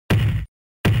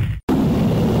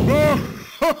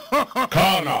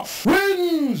 Karnov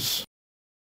wins!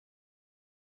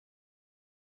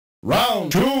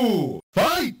 Round 2,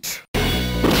 fight!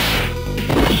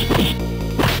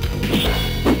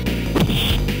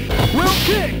 Will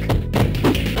kick!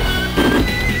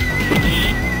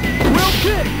 Will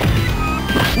kick!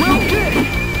 Will kick!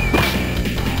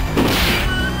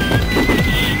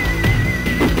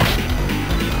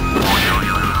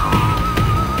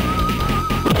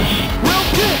 Will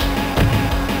kick!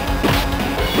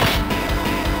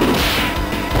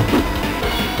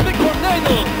 Big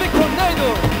tornado! Big tornado!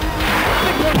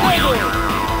 Big tornado!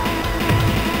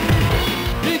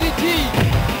 DDT!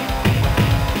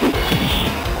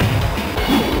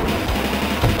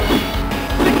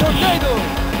 Big tornado!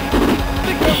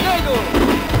 Big tornado!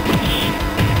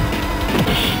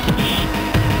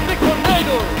 Big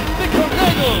tornado! Big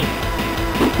tornado!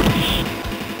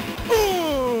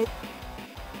 Ooh!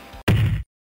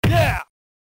 Yeah!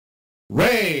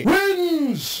 Ray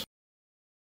wins!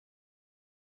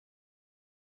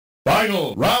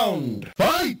 Final round,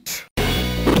 fight!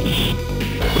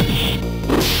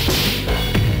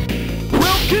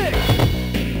 Will kick!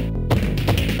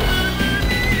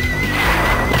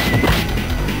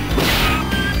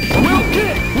 Will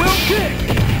kick! Will kick!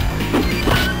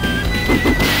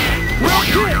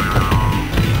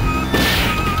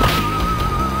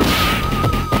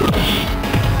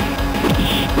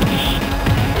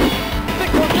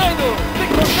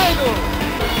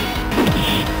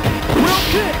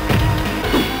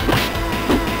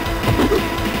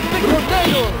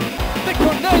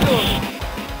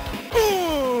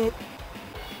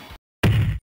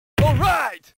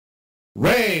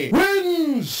 Ray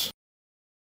wins!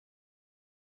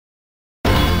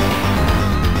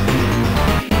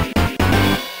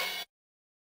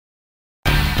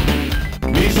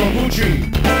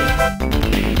 Mizoguchi!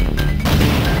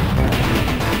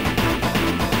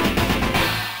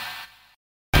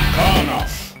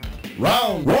 Karnov!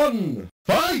 Round 1,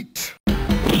 fight!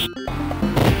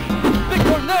 Big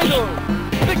tornado!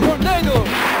 Big tornado!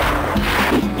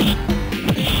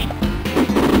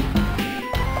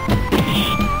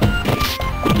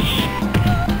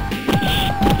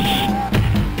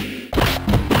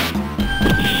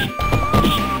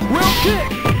 Will kick!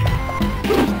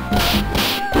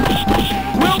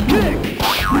 Will kick!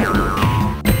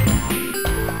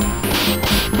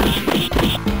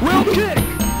 Will kick!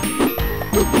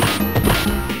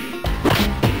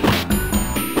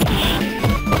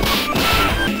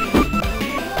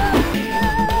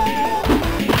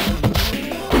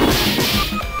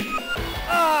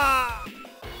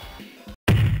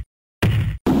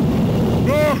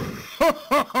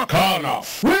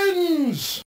 Karnov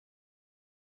wins!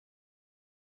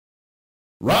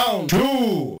 Round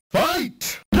 2,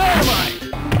 fight! Dynamite!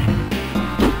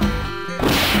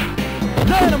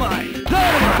 Dynamite!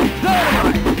 Dynamite!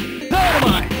 Dynamite!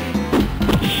 Dynamite!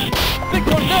 Big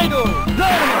tornado!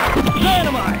 Dynamite!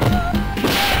 Dynamite!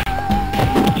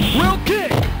 Will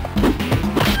kick!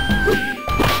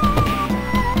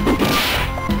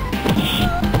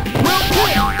 Will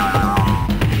kick!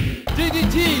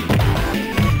 DDT!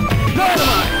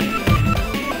 Dynamite!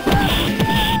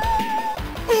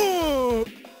 Ooh!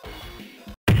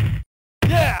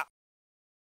 Yeah!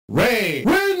 Ray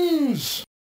wins!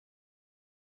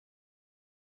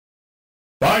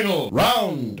 Final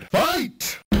round,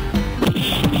 fight!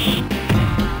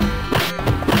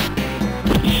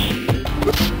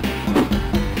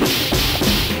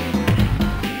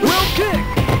 Will kick!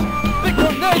 Big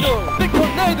tornado! Big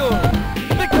tornado!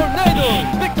 Big tornado!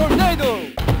 Big tornado!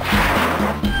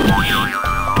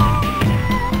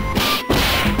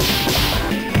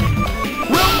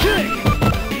 Will kick!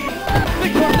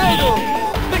 Big tornado!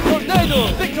 Big tornado!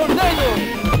 Big tornado!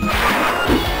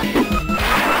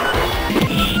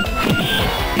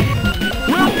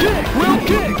 Will kick! Will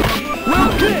kick!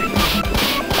 Will kick!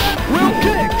 Will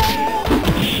kick!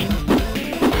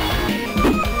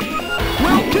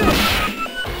 Will kick!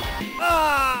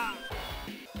 Ah!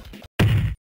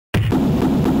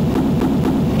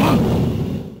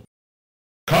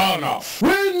 Karnov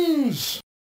wins!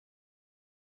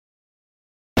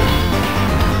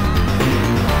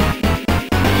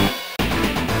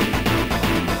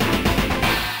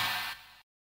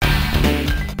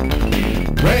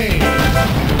 Ray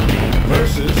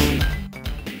versus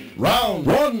round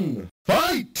 1,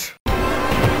 fight!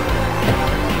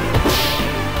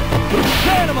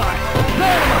 Dynamite!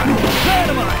 Dynamite!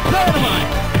 Dynamite! Dynamite!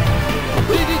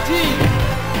 DDT!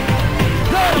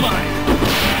 Dynamite!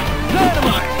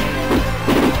 Dynamite!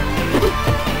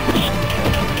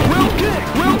 Will kick!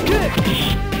 Will kick!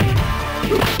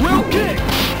 Will kick!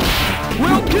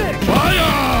 Will kick!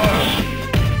 Fire!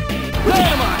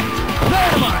 Dynamite!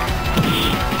 Dynamite!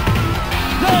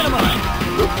 Dynamite!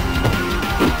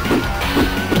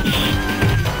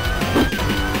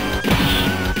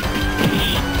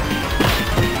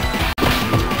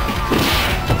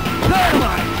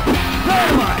 Dynamite!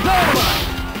 Dynamite! Dynamite!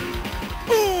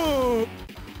 Ooh!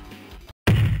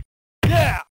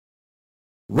 Yeah!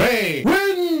 Ray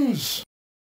wins!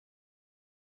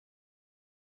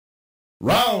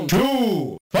 Round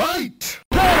 2, fight!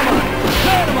 Dynamite!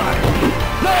 Dynamite!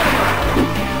 Dynamite!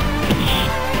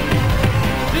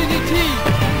 DDT!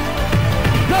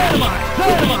 Dynamite!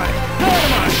 Dynamite!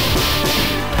 Dynamite!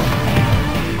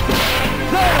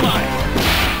 Dynamite!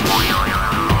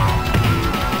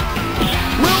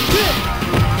 Will kick!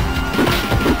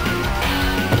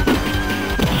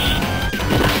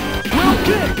 Will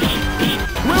kick!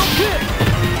 Will kick!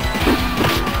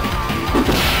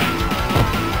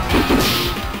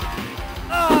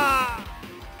 Ah!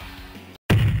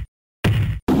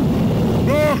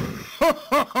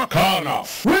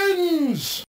 Karnov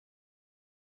wins!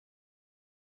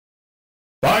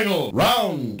 Final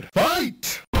round,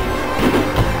 fight!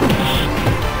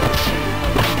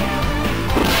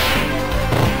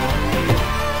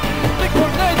 Big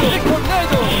tornado! Big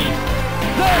tornado!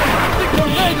 Dynamite! Big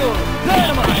tornado!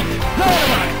 Dynamite!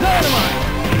 Dynamite! Dynamite!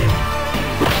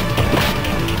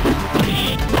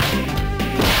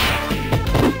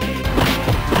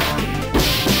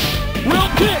 Will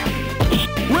kick!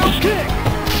 Will kick!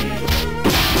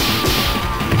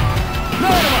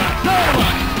 Dynamite!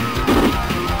 Dynamite!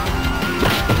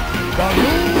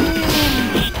 Balloon!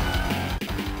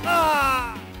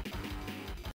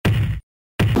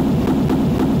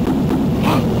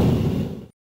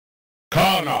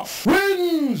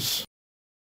 wins!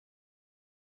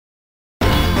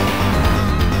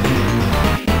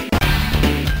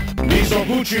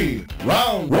 Mizoguchi,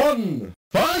 round 1,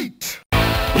 fight!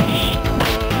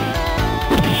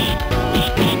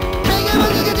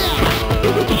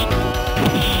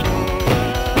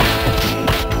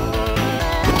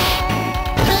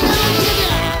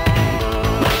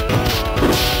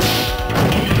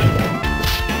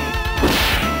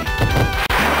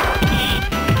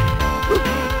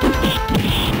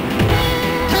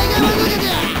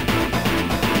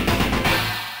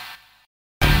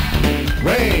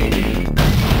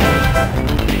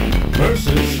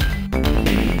 Versus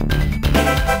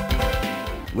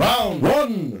round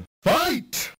 1,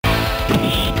 fight!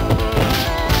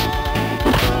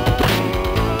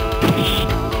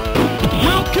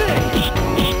 Will kick!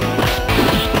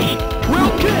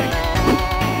 Will kick!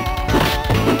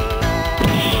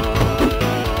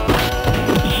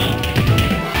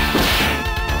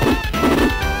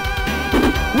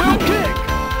 Will kick!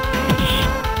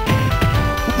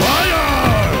 Fire!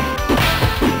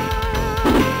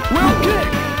 Will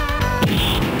kick!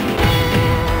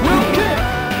 Will kick!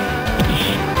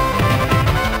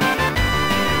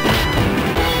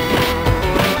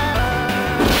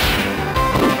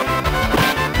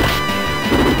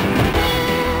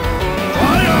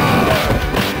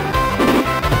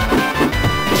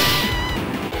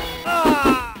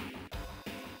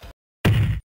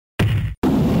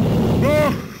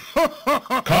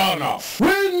 Karnov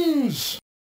wins!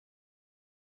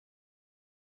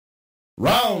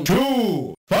 Round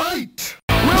 2, fight!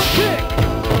 Will kick!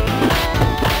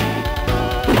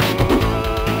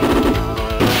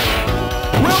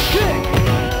 Will kick!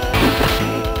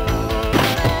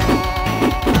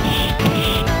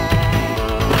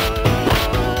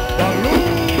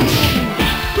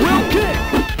 Will kick!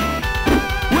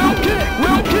 Will kick!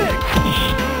 Will kick!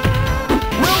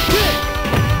 Will kick!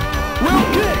 Will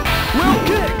kick! Will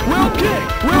kick! Will kick!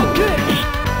 Will kick!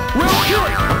 Will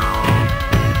kick!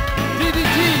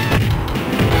 DDT!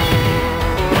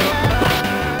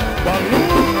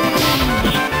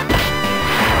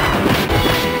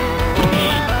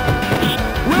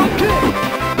 Will kick!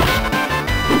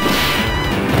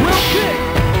 Will kick!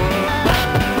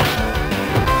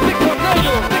 Big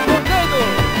tornado! Big tornado!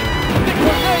 Big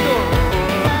tornado!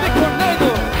 Big tornado!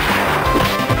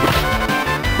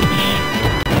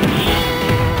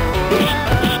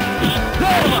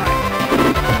 Dynamite!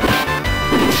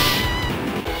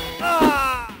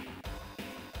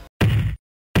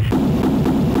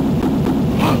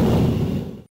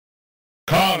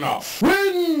 Karnov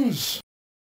wins!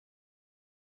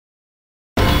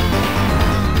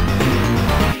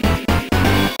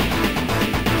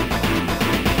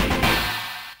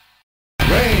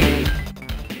 Rain!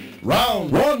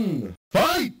 Round 1,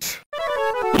 fight!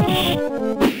 Will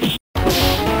kick!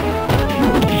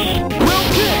 Will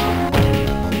kick!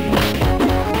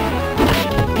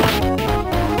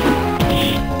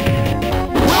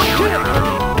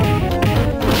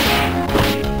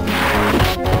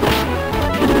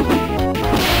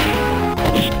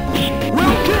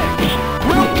 Will kick!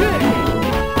 Will kick!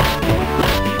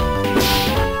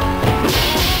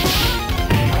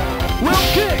 Will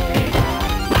kick!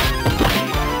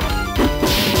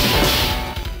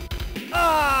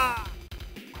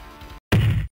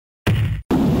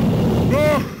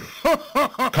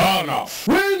 Karnov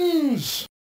wins!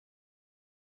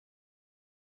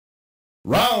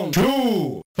 Round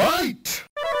 2, fight!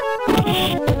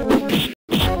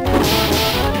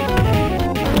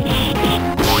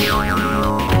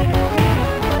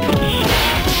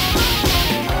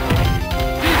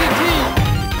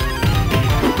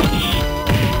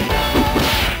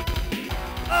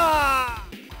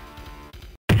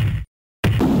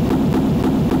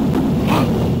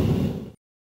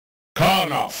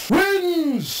 Karnov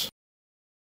wins!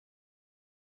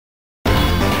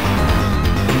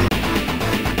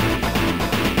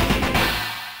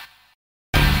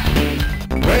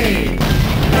 Rain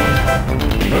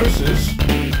versus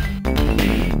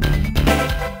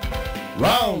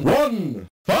round 1,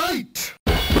 fight!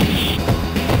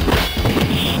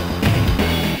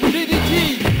 DDT!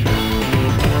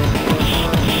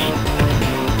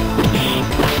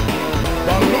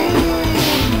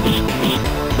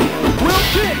 Will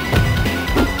kick!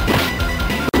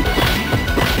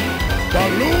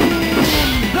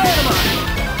 Dynamite!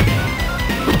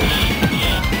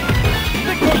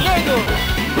 Big tornado!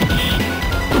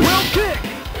 Will kick!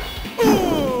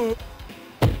 Ooh!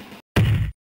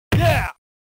 Yeah!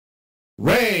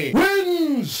 Ray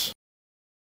wins!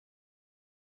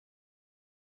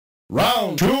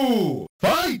 Round 2,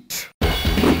 fight!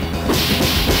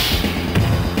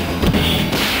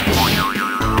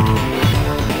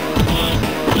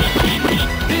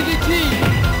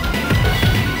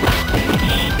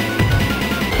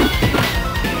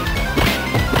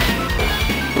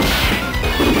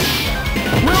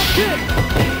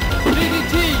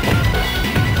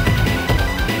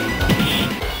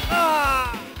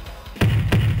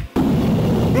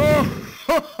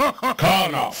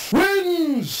 Karnov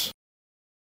wins!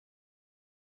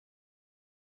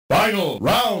 Final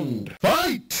round,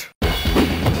 fight!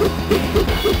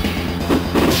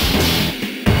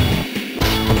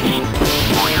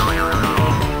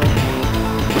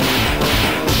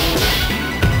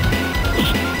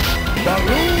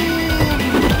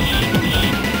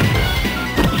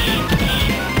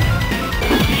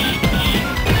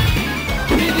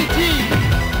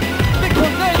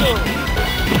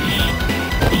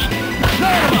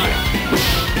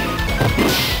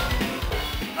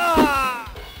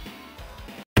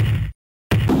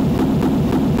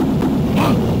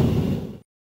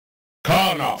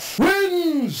 Karnov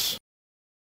wins!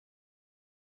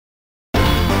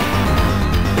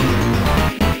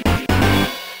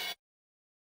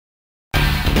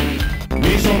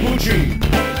 Misobuchi!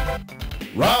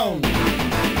 Round!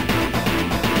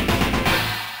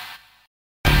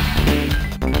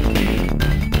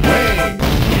 Way!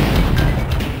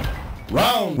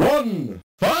 Round 1,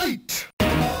 fight!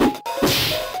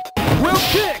 Will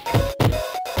kick!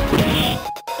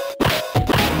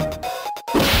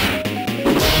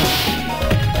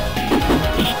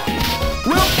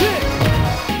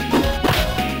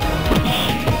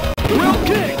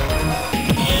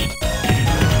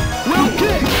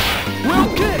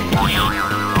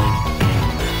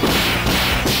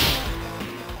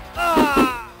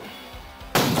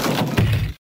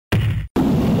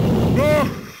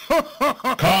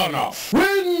 Karnov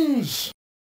wins!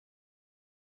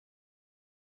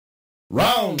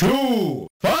 Round 2,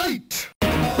 fight!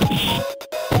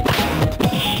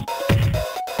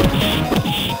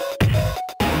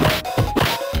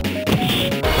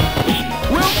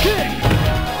 Will kick!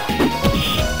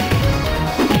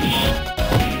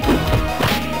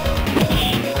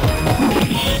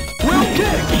 Will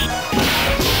kick!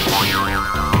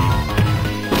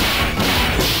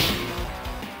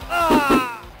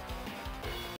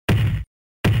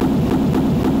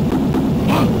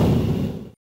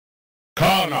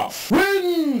 Karnov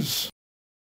wins!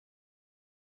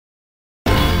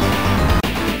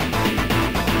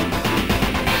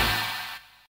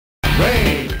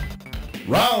 Ray!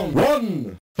 Round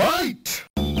 1, fight!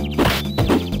 Will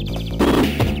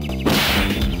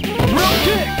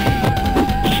kick!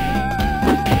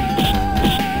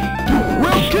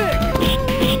 Will kick!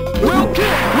 Will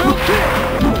kick! Will kick!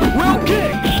 Will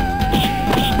kick!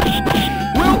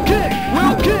 Will kick!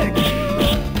 Will kick!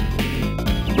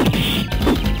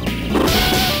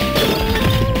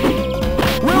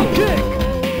 Will kick!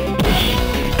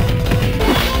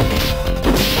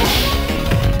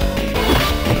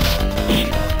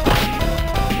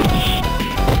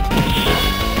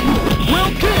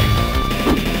 Will kick!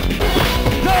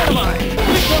 Dynamite!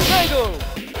 Big tornado!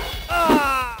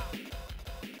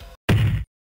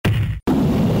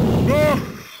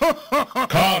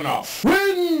 Karnov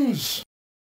wins!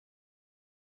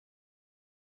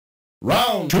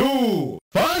 Round 2,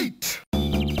 fight!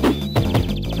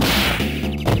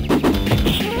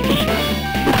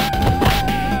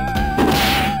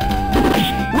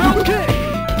 Will kick!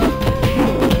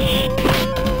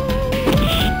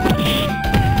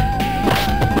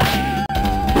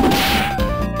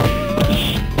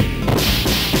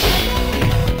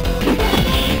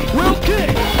 Will kick!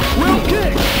 Will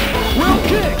kick! Will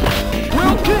kick!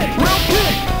 Will kick! Will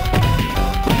kick! Will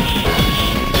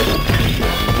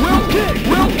kick!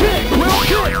 Will kick! Will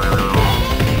kick!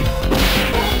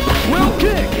 Will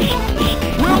kick!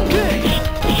 Will kick!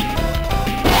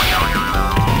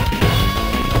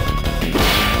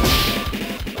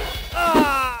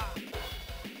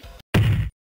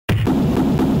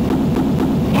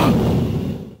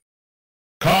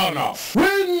 Karnov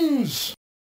wins!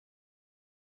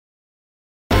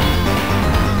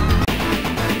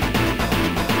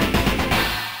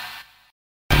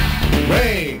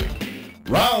 Ray!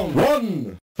 Round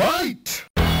 1, fight!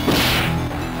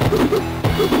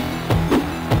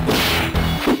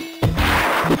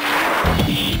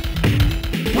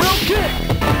 Will kick!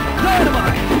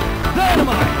 Dynamite!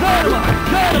 Dynamite! Dynamite!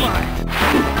 Dynamite!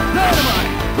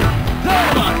 Dynamite!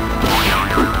 Dynamite!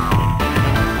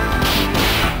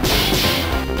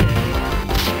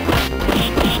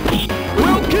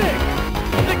 Will kick!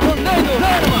 Big tornado!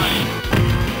 Dynamite!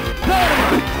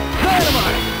 Dynamite!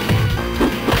 Dynamite!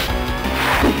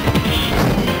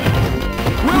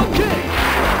 Will kick!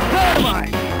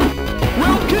 Dynamite!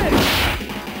 Will kick!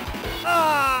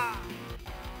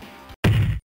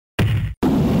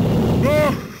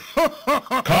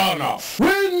 Karnov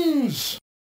wins!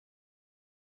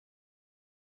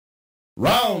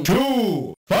 Round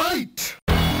 2, fight!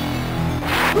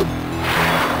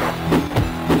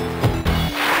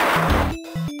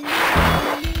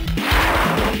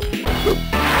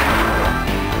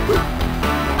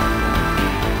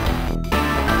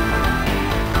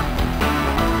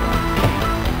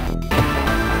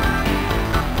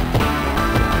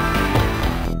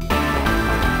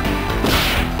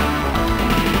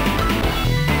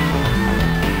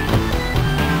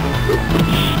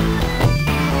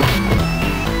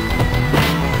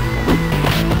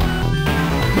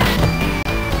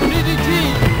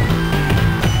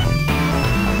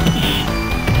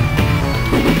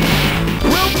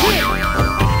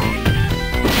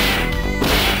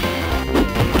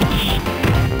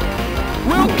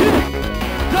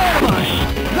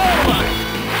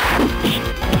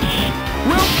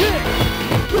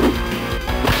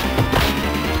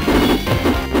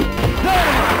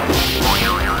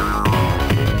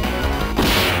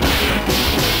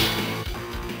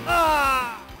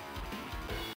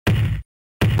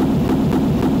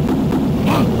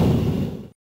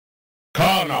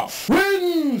 Karnov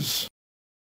wins!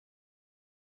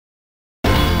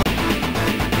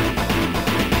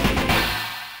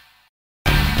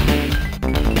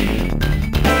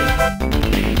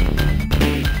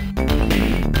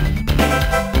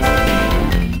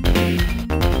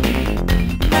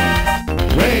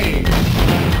 Ray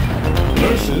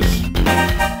versus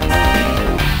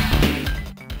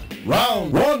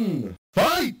Round 1,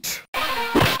 fight!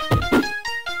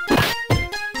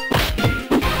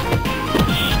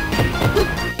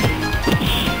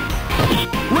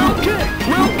 Will kick!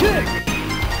 Will kick!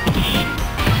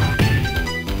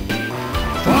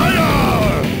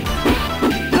 Fire!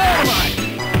 Dynamite!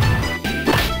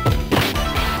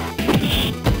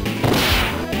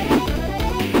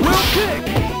 Will kick!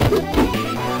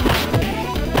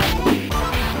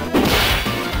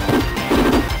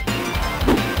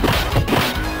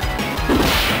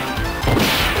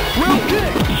 Will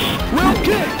kick! Will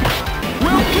kick!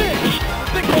 Will kick!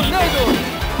 Big tornado!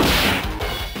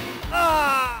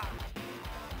 Ah!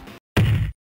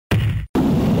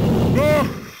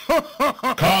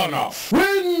 Karnov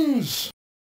wins!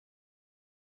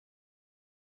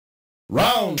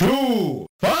 Round 2,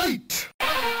 fight!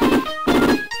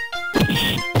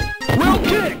 Will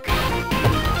kick!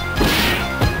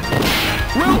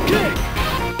 Will kick!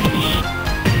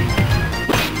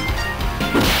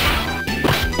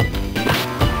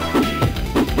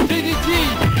 DDT!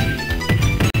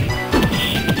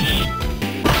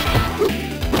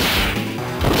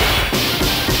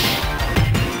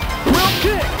 Will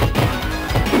kick!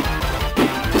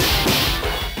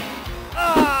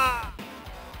 Ah!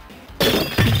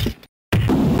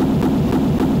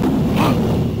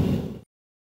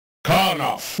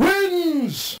 Karnov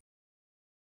wins!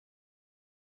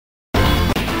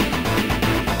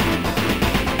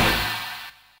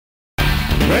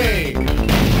 Ray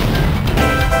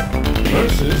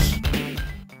versus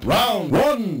Round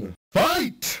 1,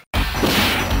 fight!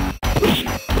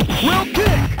 Will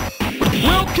kick!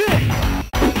 Will kick!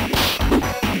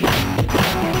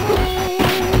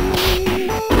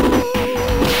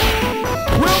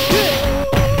 Will kick!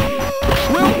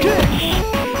 Will kick!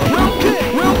 Will kick!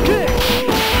 Will kick!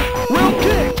 Will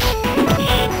kick!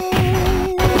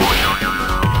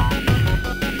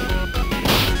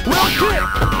 Will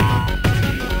kick!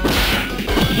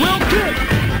 Will kick!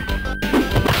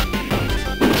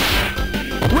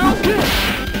 Will kick!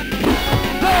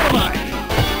 Dynamite!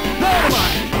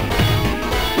 Dynamite!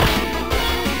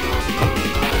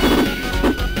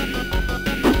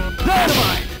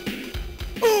 Dynamite!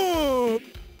 Ooh!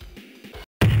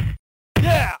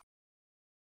 Yeah!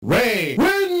 Ray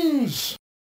wins!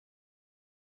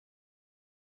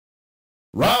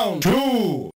 Round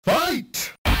 2,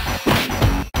 fight!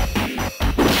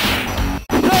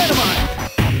 Dynamite!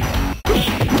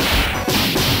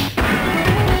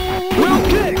 Will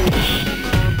kick!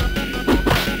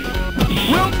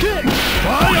 Will kick!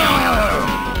 Fire!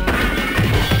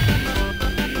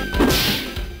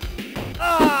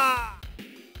 Ah!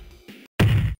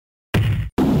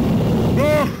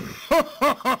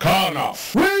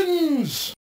 Karnov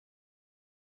wins!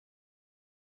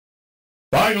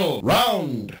 Final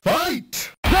round,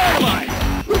 fight! Dynamite!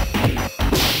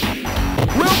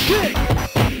 Will kick!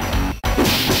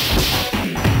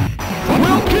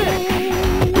 Will kick!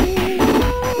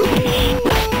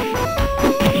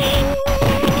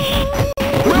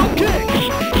 Will kick!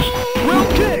 Will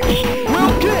kick!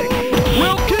 Will kick!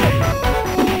 Will kick!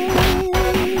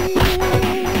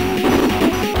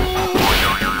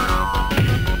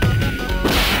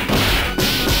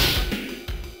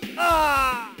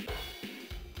 Ah!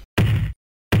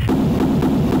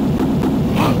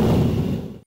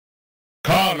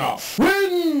 Karnov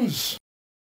wins!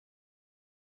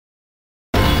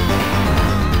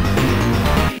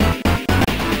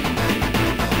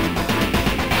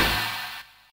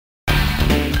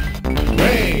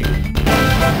 Ray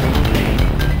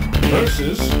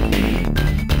versus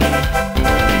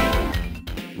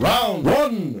Round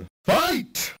 1,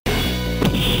 fight!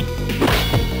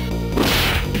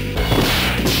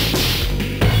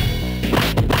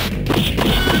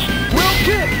 Will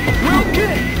kick! Will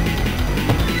kick!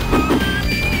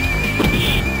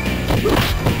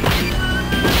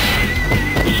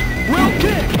 Will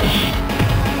kick!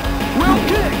 Will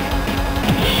kick!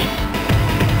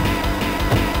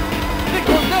 Big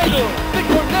tornado! Big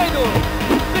tornado!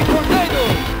 Big tornado!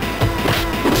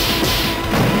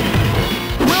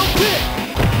 Will kick!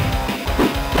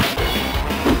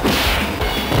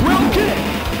 Will kick!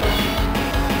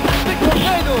 Big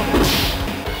tornado!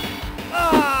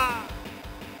 Ah!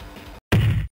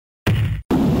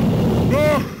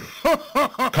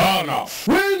 Karnov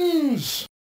wins!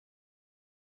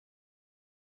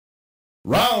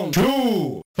 Round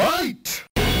 2, fight!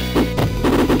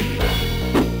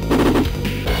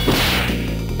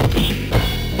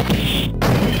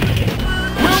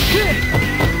 Will kick!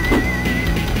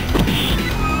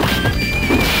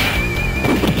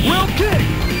 Will kick!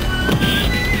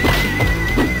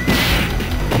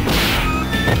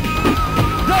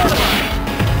 Dynamite!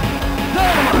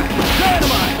 Dynamite!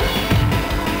 Dynamite!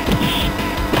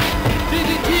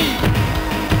 DDT!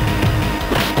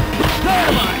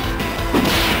 Dynamite!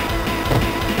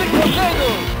 Big tornado!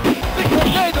 Big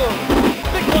tornado!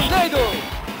 Big tornado!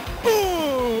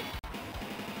 Ooh!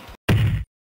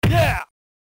 Yeah!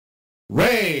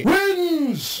 Ray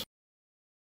wins!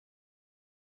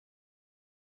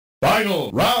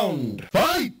 Final round,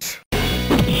 fight!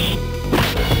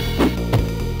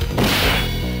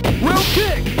 Will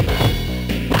kick!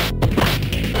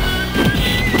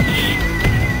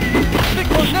 Big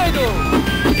tornado!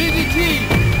 DDT!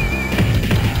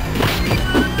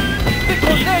 Big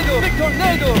tornado! Big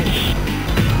tornado!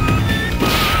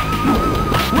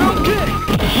 Will kick!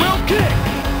 Will kick!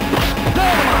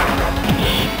 Dynamite!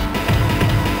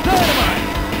 Dynamite!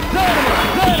 Dynamite!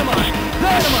 Dynamite!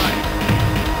 Dynamite!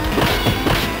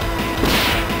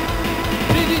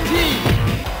 DDT!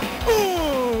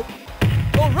 Ooh!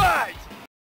 All right!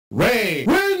 Ray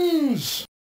wins!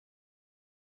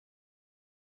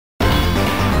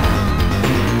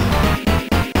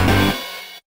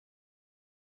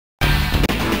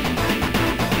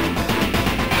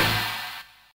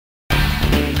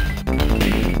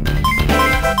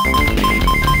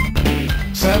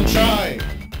 Sunshine!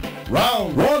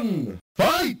 Round 1,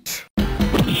 fight!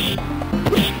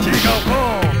 Tigo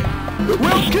Kong!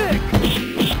 Will kick!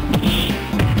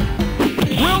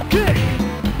 Will kick!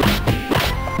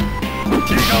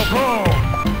 Tigo Kong!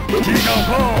 Tigo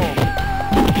Kong!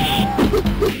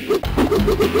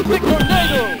 Big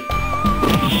tornado!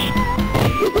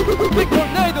 Big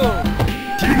tornado!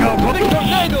 Tigo Kong! Big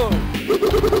tornado!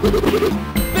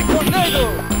 Big tornado!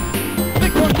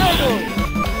 Big tornado!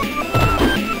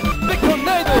 Big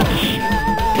tornado!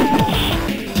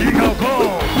 Tigo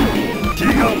Kong!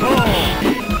 Tigo Kong!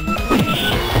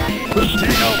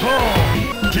 Tigo Kong!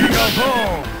 Tigo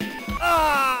Kong!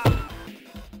 Ah!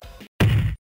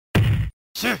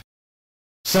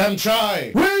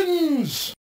 Sunshine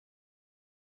wins!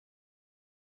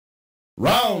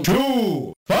 Round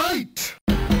 2, fight!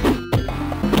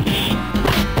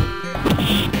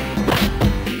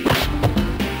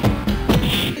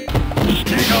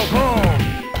 Tigo Kong!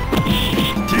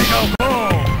 Tigo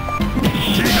Kong!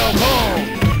 Tigo Kong!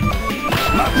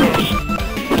 Master!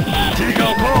 Tigo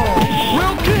Kong!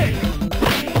 Will kick!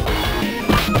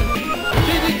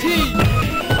 DDT!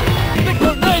 Big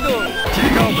tornado!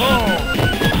 Tigo Kong!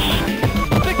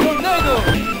 Big tornado!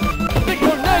 Big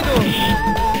tornado!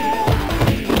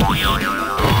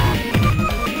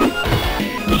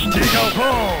 Tigo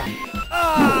Kong!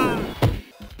 Ah!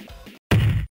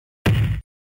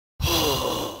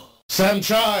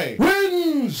 Sunshine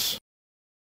wins!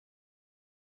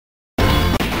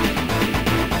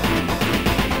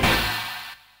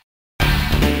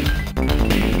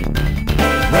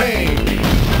 Ray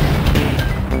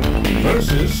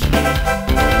versus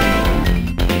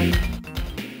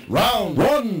Round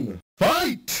 1,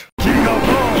 fight! Tigo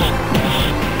Kong!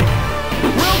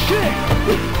 Will kick!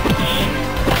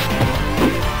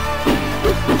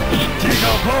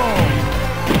 Tigo Kong!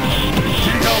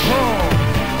 Tigo Kong!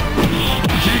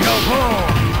 Tigo Kong!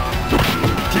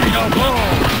 Tigo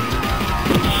Kong!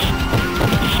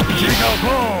 Tigo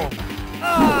Kong!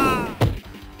 Ah!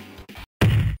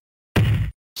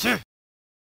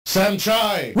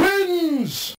 Sunshine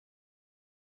wins!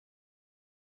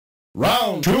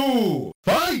 Round 2,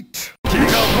 fight!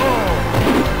 Tigo Kong!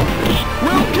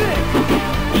 Will kick!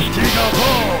 Tigo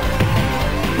Kong!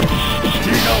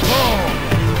 Tigo Kong!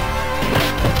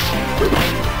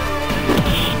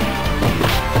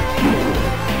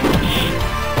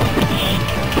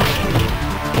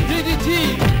 DDT!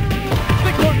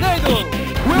 Big tornado!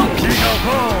 Will Tigo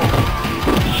Kong!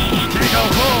 Tigo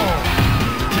Kong!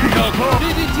 Tigo Kong!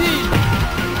 DDT!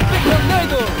 Big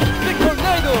tornado! Big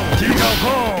tornado! Tigo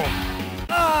Kong!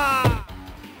 Ah!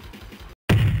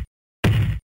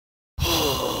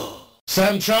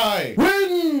 Sunshine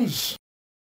wins!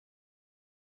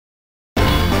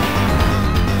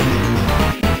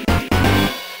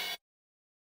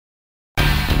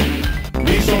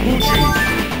 Misoguchi!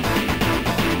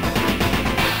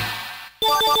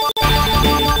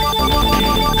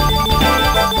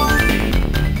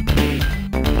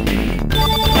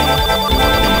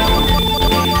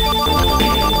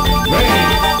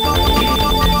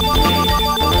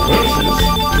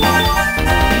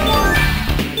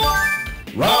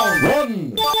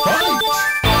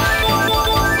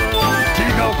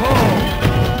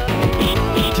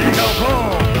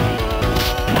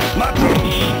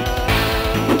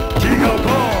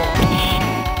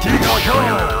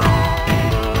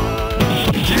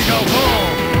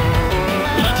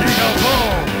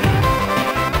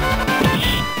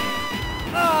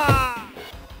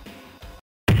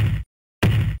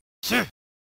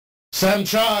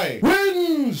 Sanchai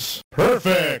wins!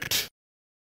 Perfect!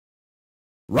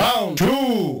 Round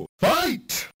 2,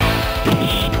 fight!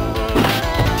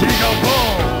 Tigo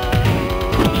Boom!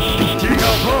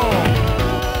 Tigo Boom!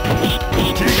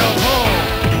 Tigo Boom!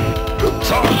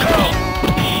 Torko!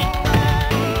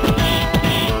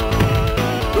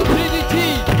 DDT!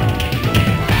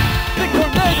 Big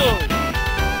Tornado!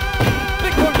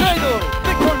 Big Tornado!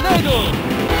 Big Tornado!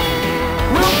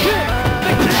 Will kick!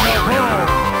 Big Tigo Boom!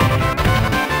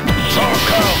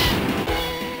 Torko!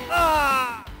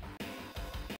 Ah!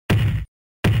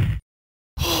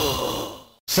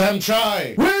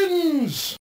 Sanchai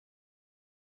wins!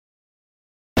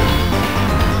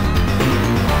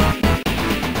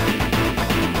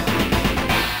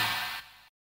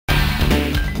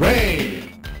 Ray,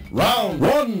 round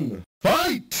 1,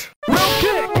 fight! Will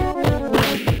kick!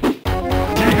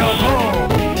 Tigo Boom!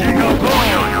 Tigo Boom!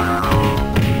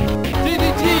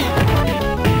 DDT!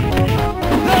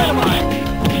 Dynamite!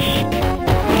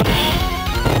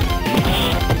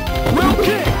 Will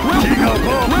kick! Tigo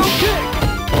Boom! Will kick!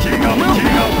 Tigo Boom!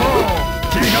 Tigo Boom!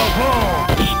 Tigo Boom!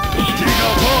 Tigo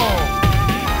Boom!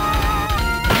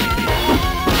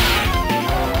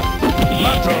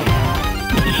 Mato!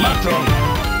 Mato!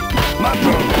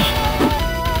 Mato!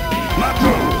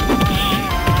 Mato!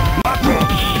 Mato!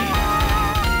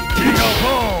 Tigo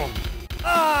Boom!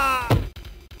 Ah!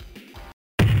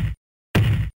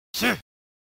 Shit!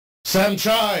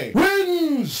 Sanchai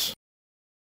wins!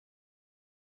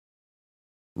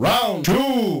 Round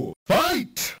 2,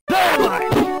 fight!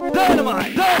 Dynamite!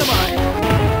 Dynamite! Dynamite!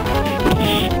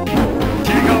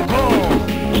 Tigo Boom!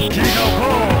 Tigo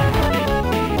Boom!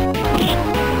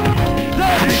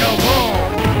 Tigo Boom!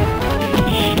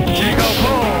 Tigo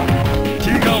Boom!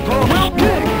 Tigo Boom! Will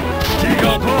kick!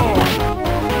 Tigo Boom!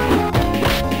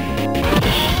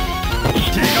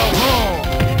 Tigo Boom!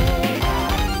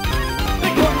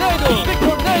 Big Tornado! Big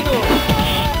Tornado!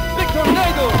 Big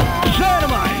Tornado!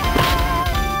 Dynamite!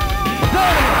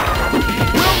 Dynamite!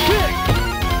 Will kick!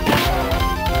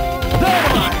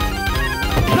 Dynamite!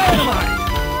 Dynamite!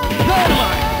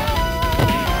 Dynamite!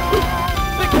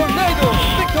 Big Tornado!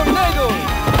 Big Tornado!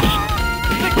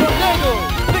 Big Tornado!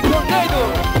 Big Tornado!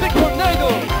 Big Tornado!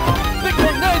 Big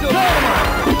Tornado!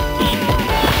 Dynamite!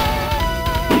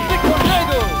 Big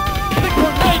Tornado! Big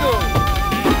Tornado!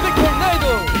 Big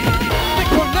Tornado! Big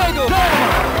Tornado!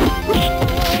 Dynamite!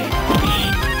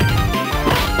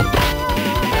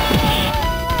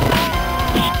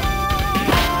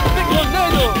 Big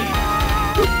Tornado!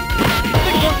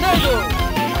 Big Tornado!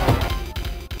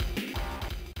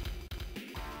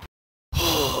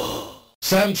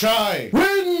 Sanchai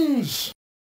wins!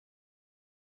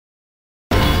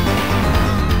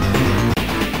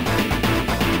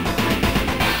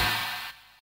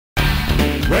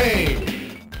 Ray,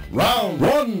 round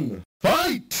 1,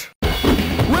 fight!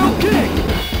 Will kick!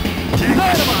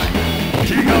 Dynamite!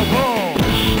 Tigo Boom!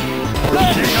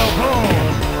 Tigo Boom!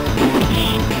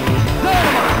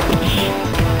 Dynamite!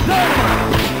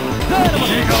 Dynamite! Dynamite!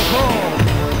 Tigo Boom!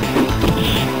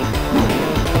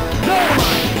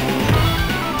 Dynamite!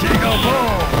 Tigo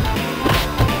Boom!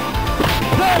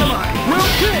 Dynamite! Will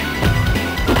kick!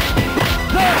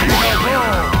 Tigo Dynamite!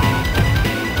 Boom!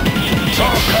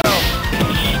 Torko!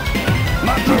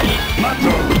 Mato!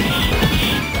 Mato!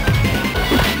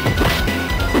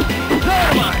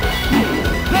 Dynamite!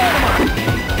 Dynamite!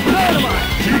 Dynamite!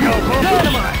 Tigo Boom!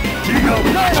 Dynamite! Tigo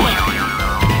Boom! Dynamite!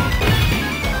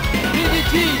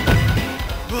 DDT!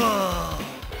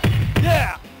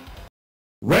 Yeah!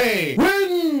 Ray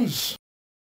wins!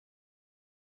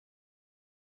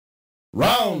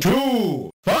 Round 2,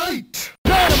 fight!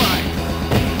 Dynamite!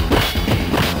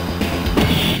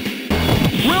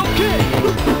 Will kick!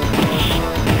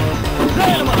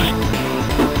 Dynamite!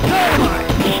 Dynamite!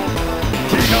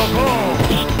 Tigo Boom!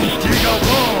 Tigo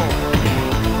Boom!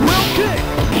 Will kick!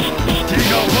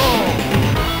 Tigo Boom!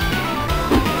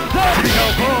 Tigo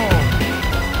Boom!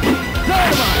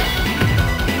 Dynamite!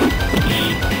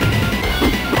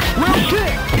 Will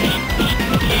kick!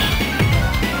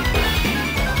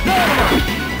 Dynamite!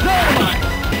 Dynamite!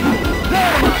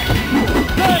 Dynamite!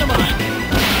 Dynamite!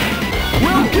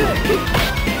 Will kick!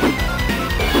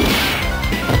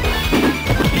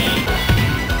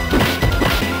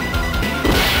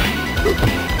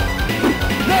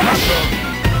 Mato!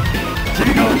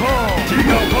 Tigo Boom!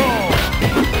 Tigo Boom!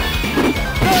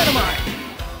 Dynamite!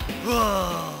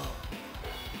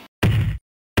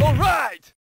 All right!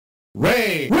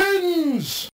 Ray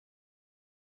wins!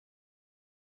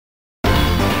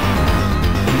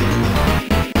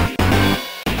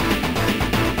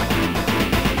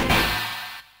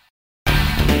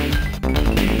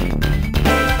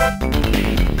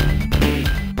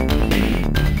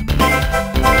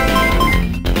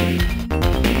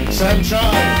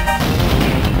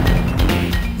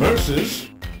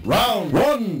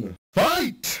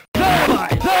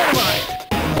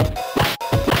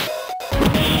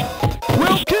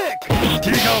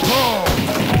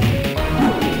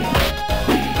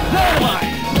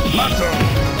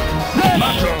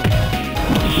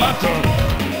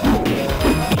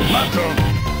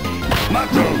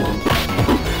 Mato.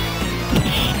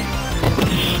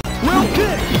 Will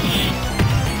kick.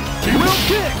 Will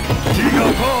kick. Tigo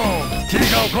Kong.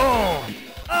 Tigo Kong.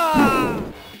 Ah!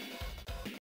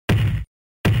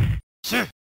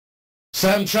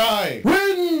 Samchai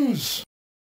wins!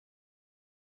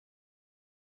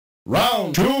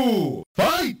 Round 2,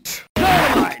 fight!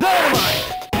 Dynamite!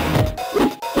 Dynamite!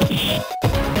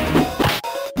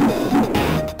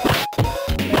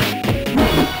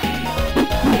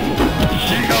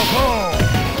 Tigo Kong.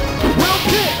 Will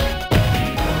kick.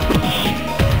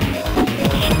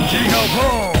 Tigo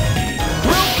Kong.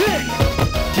 Will kick.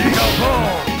 Tigo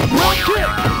Kong. Will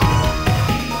kick.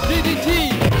 DDT.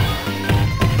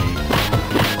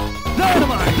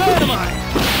 Dynamite! Dynamite!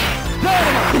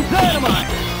 Dynamite! Dynamite!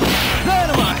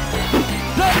 Dynamite!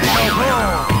 Tigo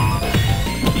Kong.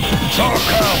 Talk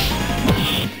out.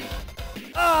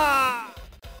 Ah!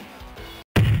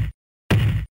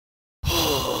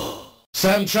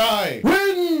 Samchai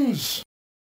wins!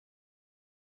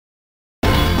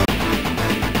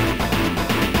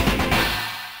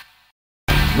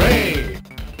 Ray,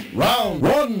 round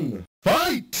 1,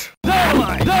 fight!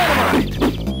 Dynamite! Dynamite!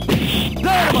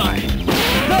 Dynamite!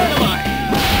 Dynamite!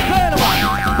 Dynamite!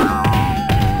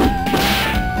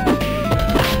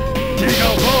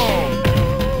 Tigo Kong.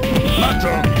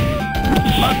 Mato.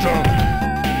 Mato.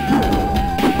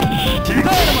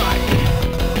 Dynamite!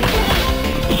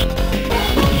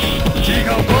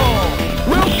 Tigo Kong.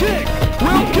 Will kick!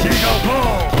 Will kick! Tigo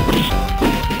Kong.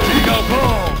 Tigo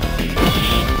Kong.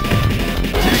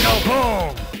 Tigo Kong.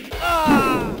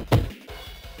 Ah!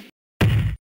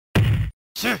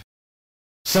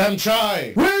 Samchai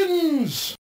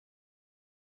wins!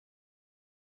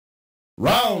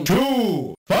 Round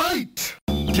 2, fight!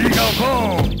 Tigo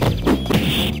Kong.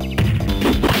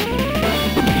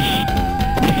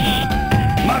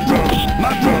 Mato.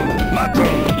 Mato. Mato.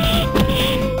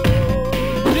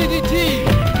 DDT!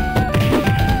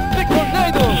 Big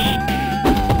tornado!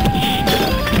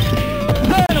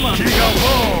 Dynamite! Tigo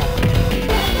Kong.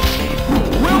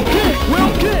 Will kick!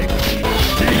 Will kick!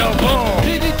 Tigo Kong.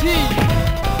 DDT!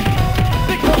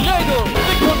 Big tornado!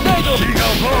 Big tornado! Tigo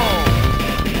Kong.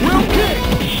 Will kick!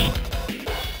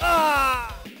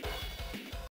 Ah!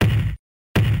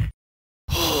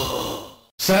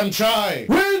 Samchai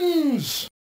wins!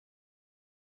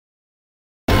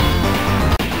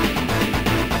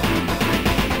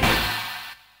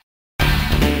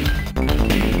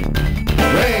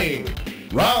 Ray,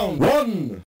 round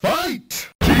 1, fight!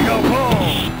 Tigo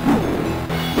Kong.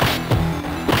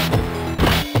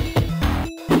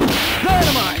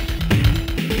 Dynamite!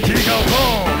 Tigo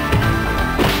Kong.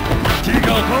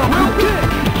 Tigo Kong. Will kick!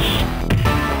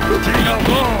 Tigo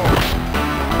Kong.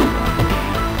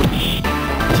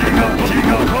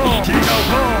 Tigo Kong. Tigo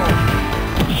Kong.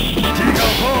 Tigo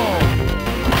Kong.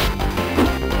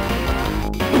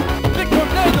 Big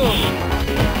tornado!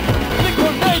 Big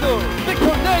tornado! Big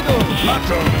tornado!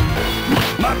 Mato.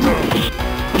 Mato.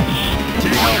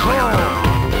 Tigo Kong.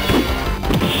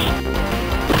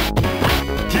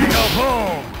 Tigo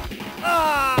Kong.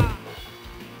 Ah!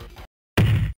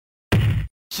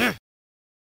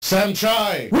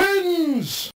 Samchai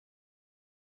wins!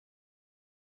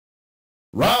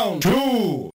 Round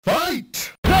 2,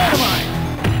 fight! Dynamite!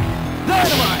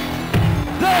 Dynamite!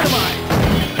 Dynamite!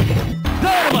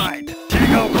 Dynamite!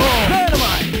 Tigo Kong.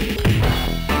 Dynamite!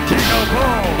 Tigo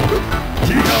Kong.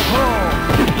 Tigo Kong.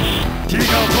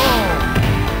 Tigo Kong.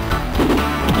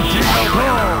 Tigo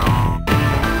Kong.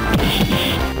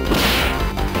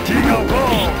 Tigo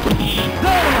Kong.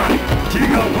 Dynamite!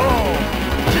 Tigo Kong.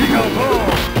 Tigo Kong.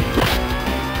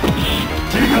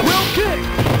 Tigo Will kick!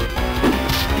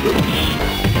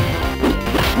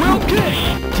 Will kick!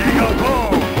 Tigo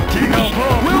Kong. Tigo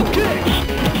Kong. Will kick!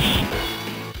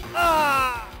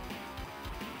 Ah!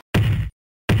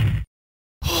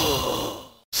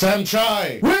 Samchai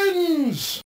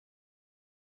wins!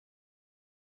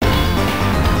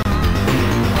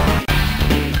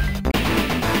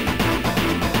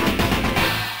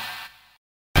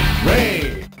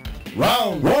 Ray,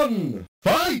 round 1,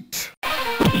 fight!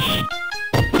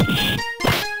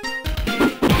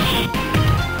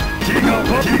 Tigo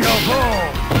Kong. Tigo Kong.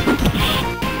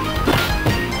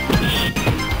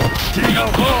 Tigo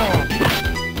Kong.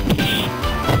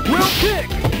 Will kick!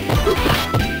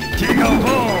 Tigo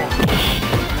Kong.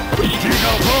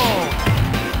 Tigo Kong.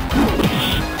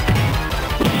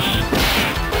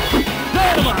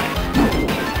 Dynamite!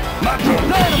 Mato.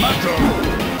 Mato.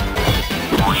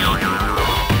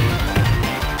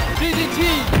 DDT!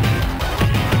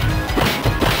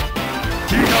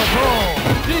 Tigo Kong.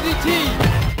 DDT!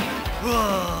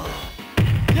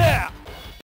 Yeah!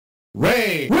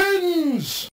 Ray wins!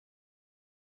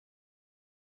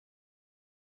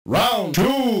 Round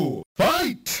 2,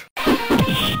 fight!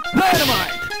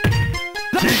 Dynamite!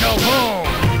 Tigo Boom!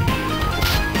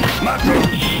 Macro!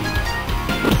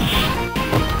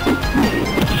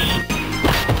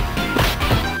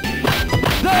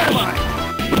 Dynamite!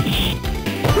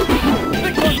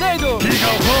 Big tornado!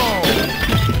 Tigo Boom!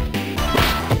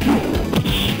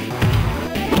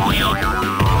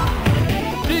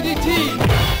 DDT!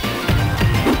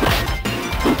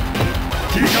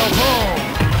 Tigo Boom!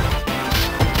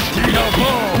 Tigo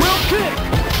Boom! Will kick!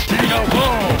 Tigo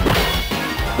Boom!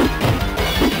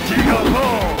 Tigo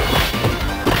Boom!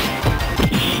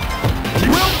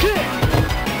 Will kick!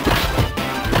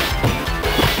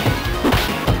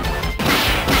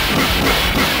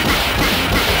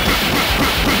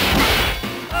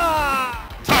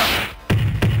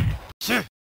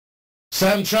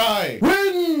 Sanchai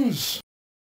wins!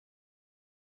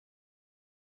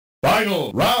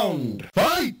 Final round,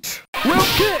 fight! Will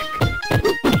kick!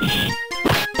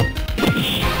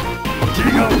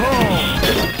 Tigo Boom!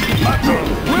 Macro!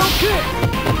 Will kick!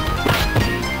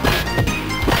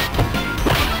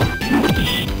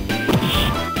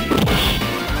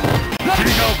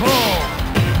 Tigo Boom!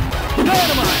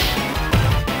 Dynamite!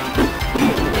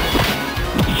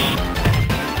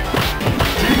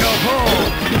 Tigo Boom!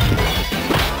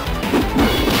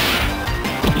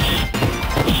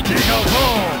 Tigo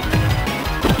Boom!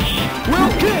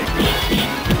 Will kick!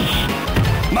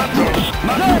 Macro!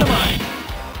 Macro! Dynamite!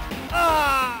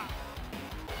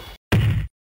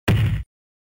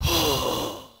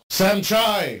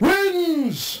 Sanchai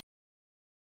wins!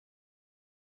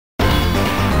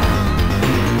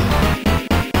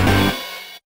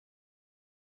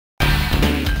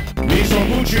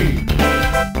 Misoguchi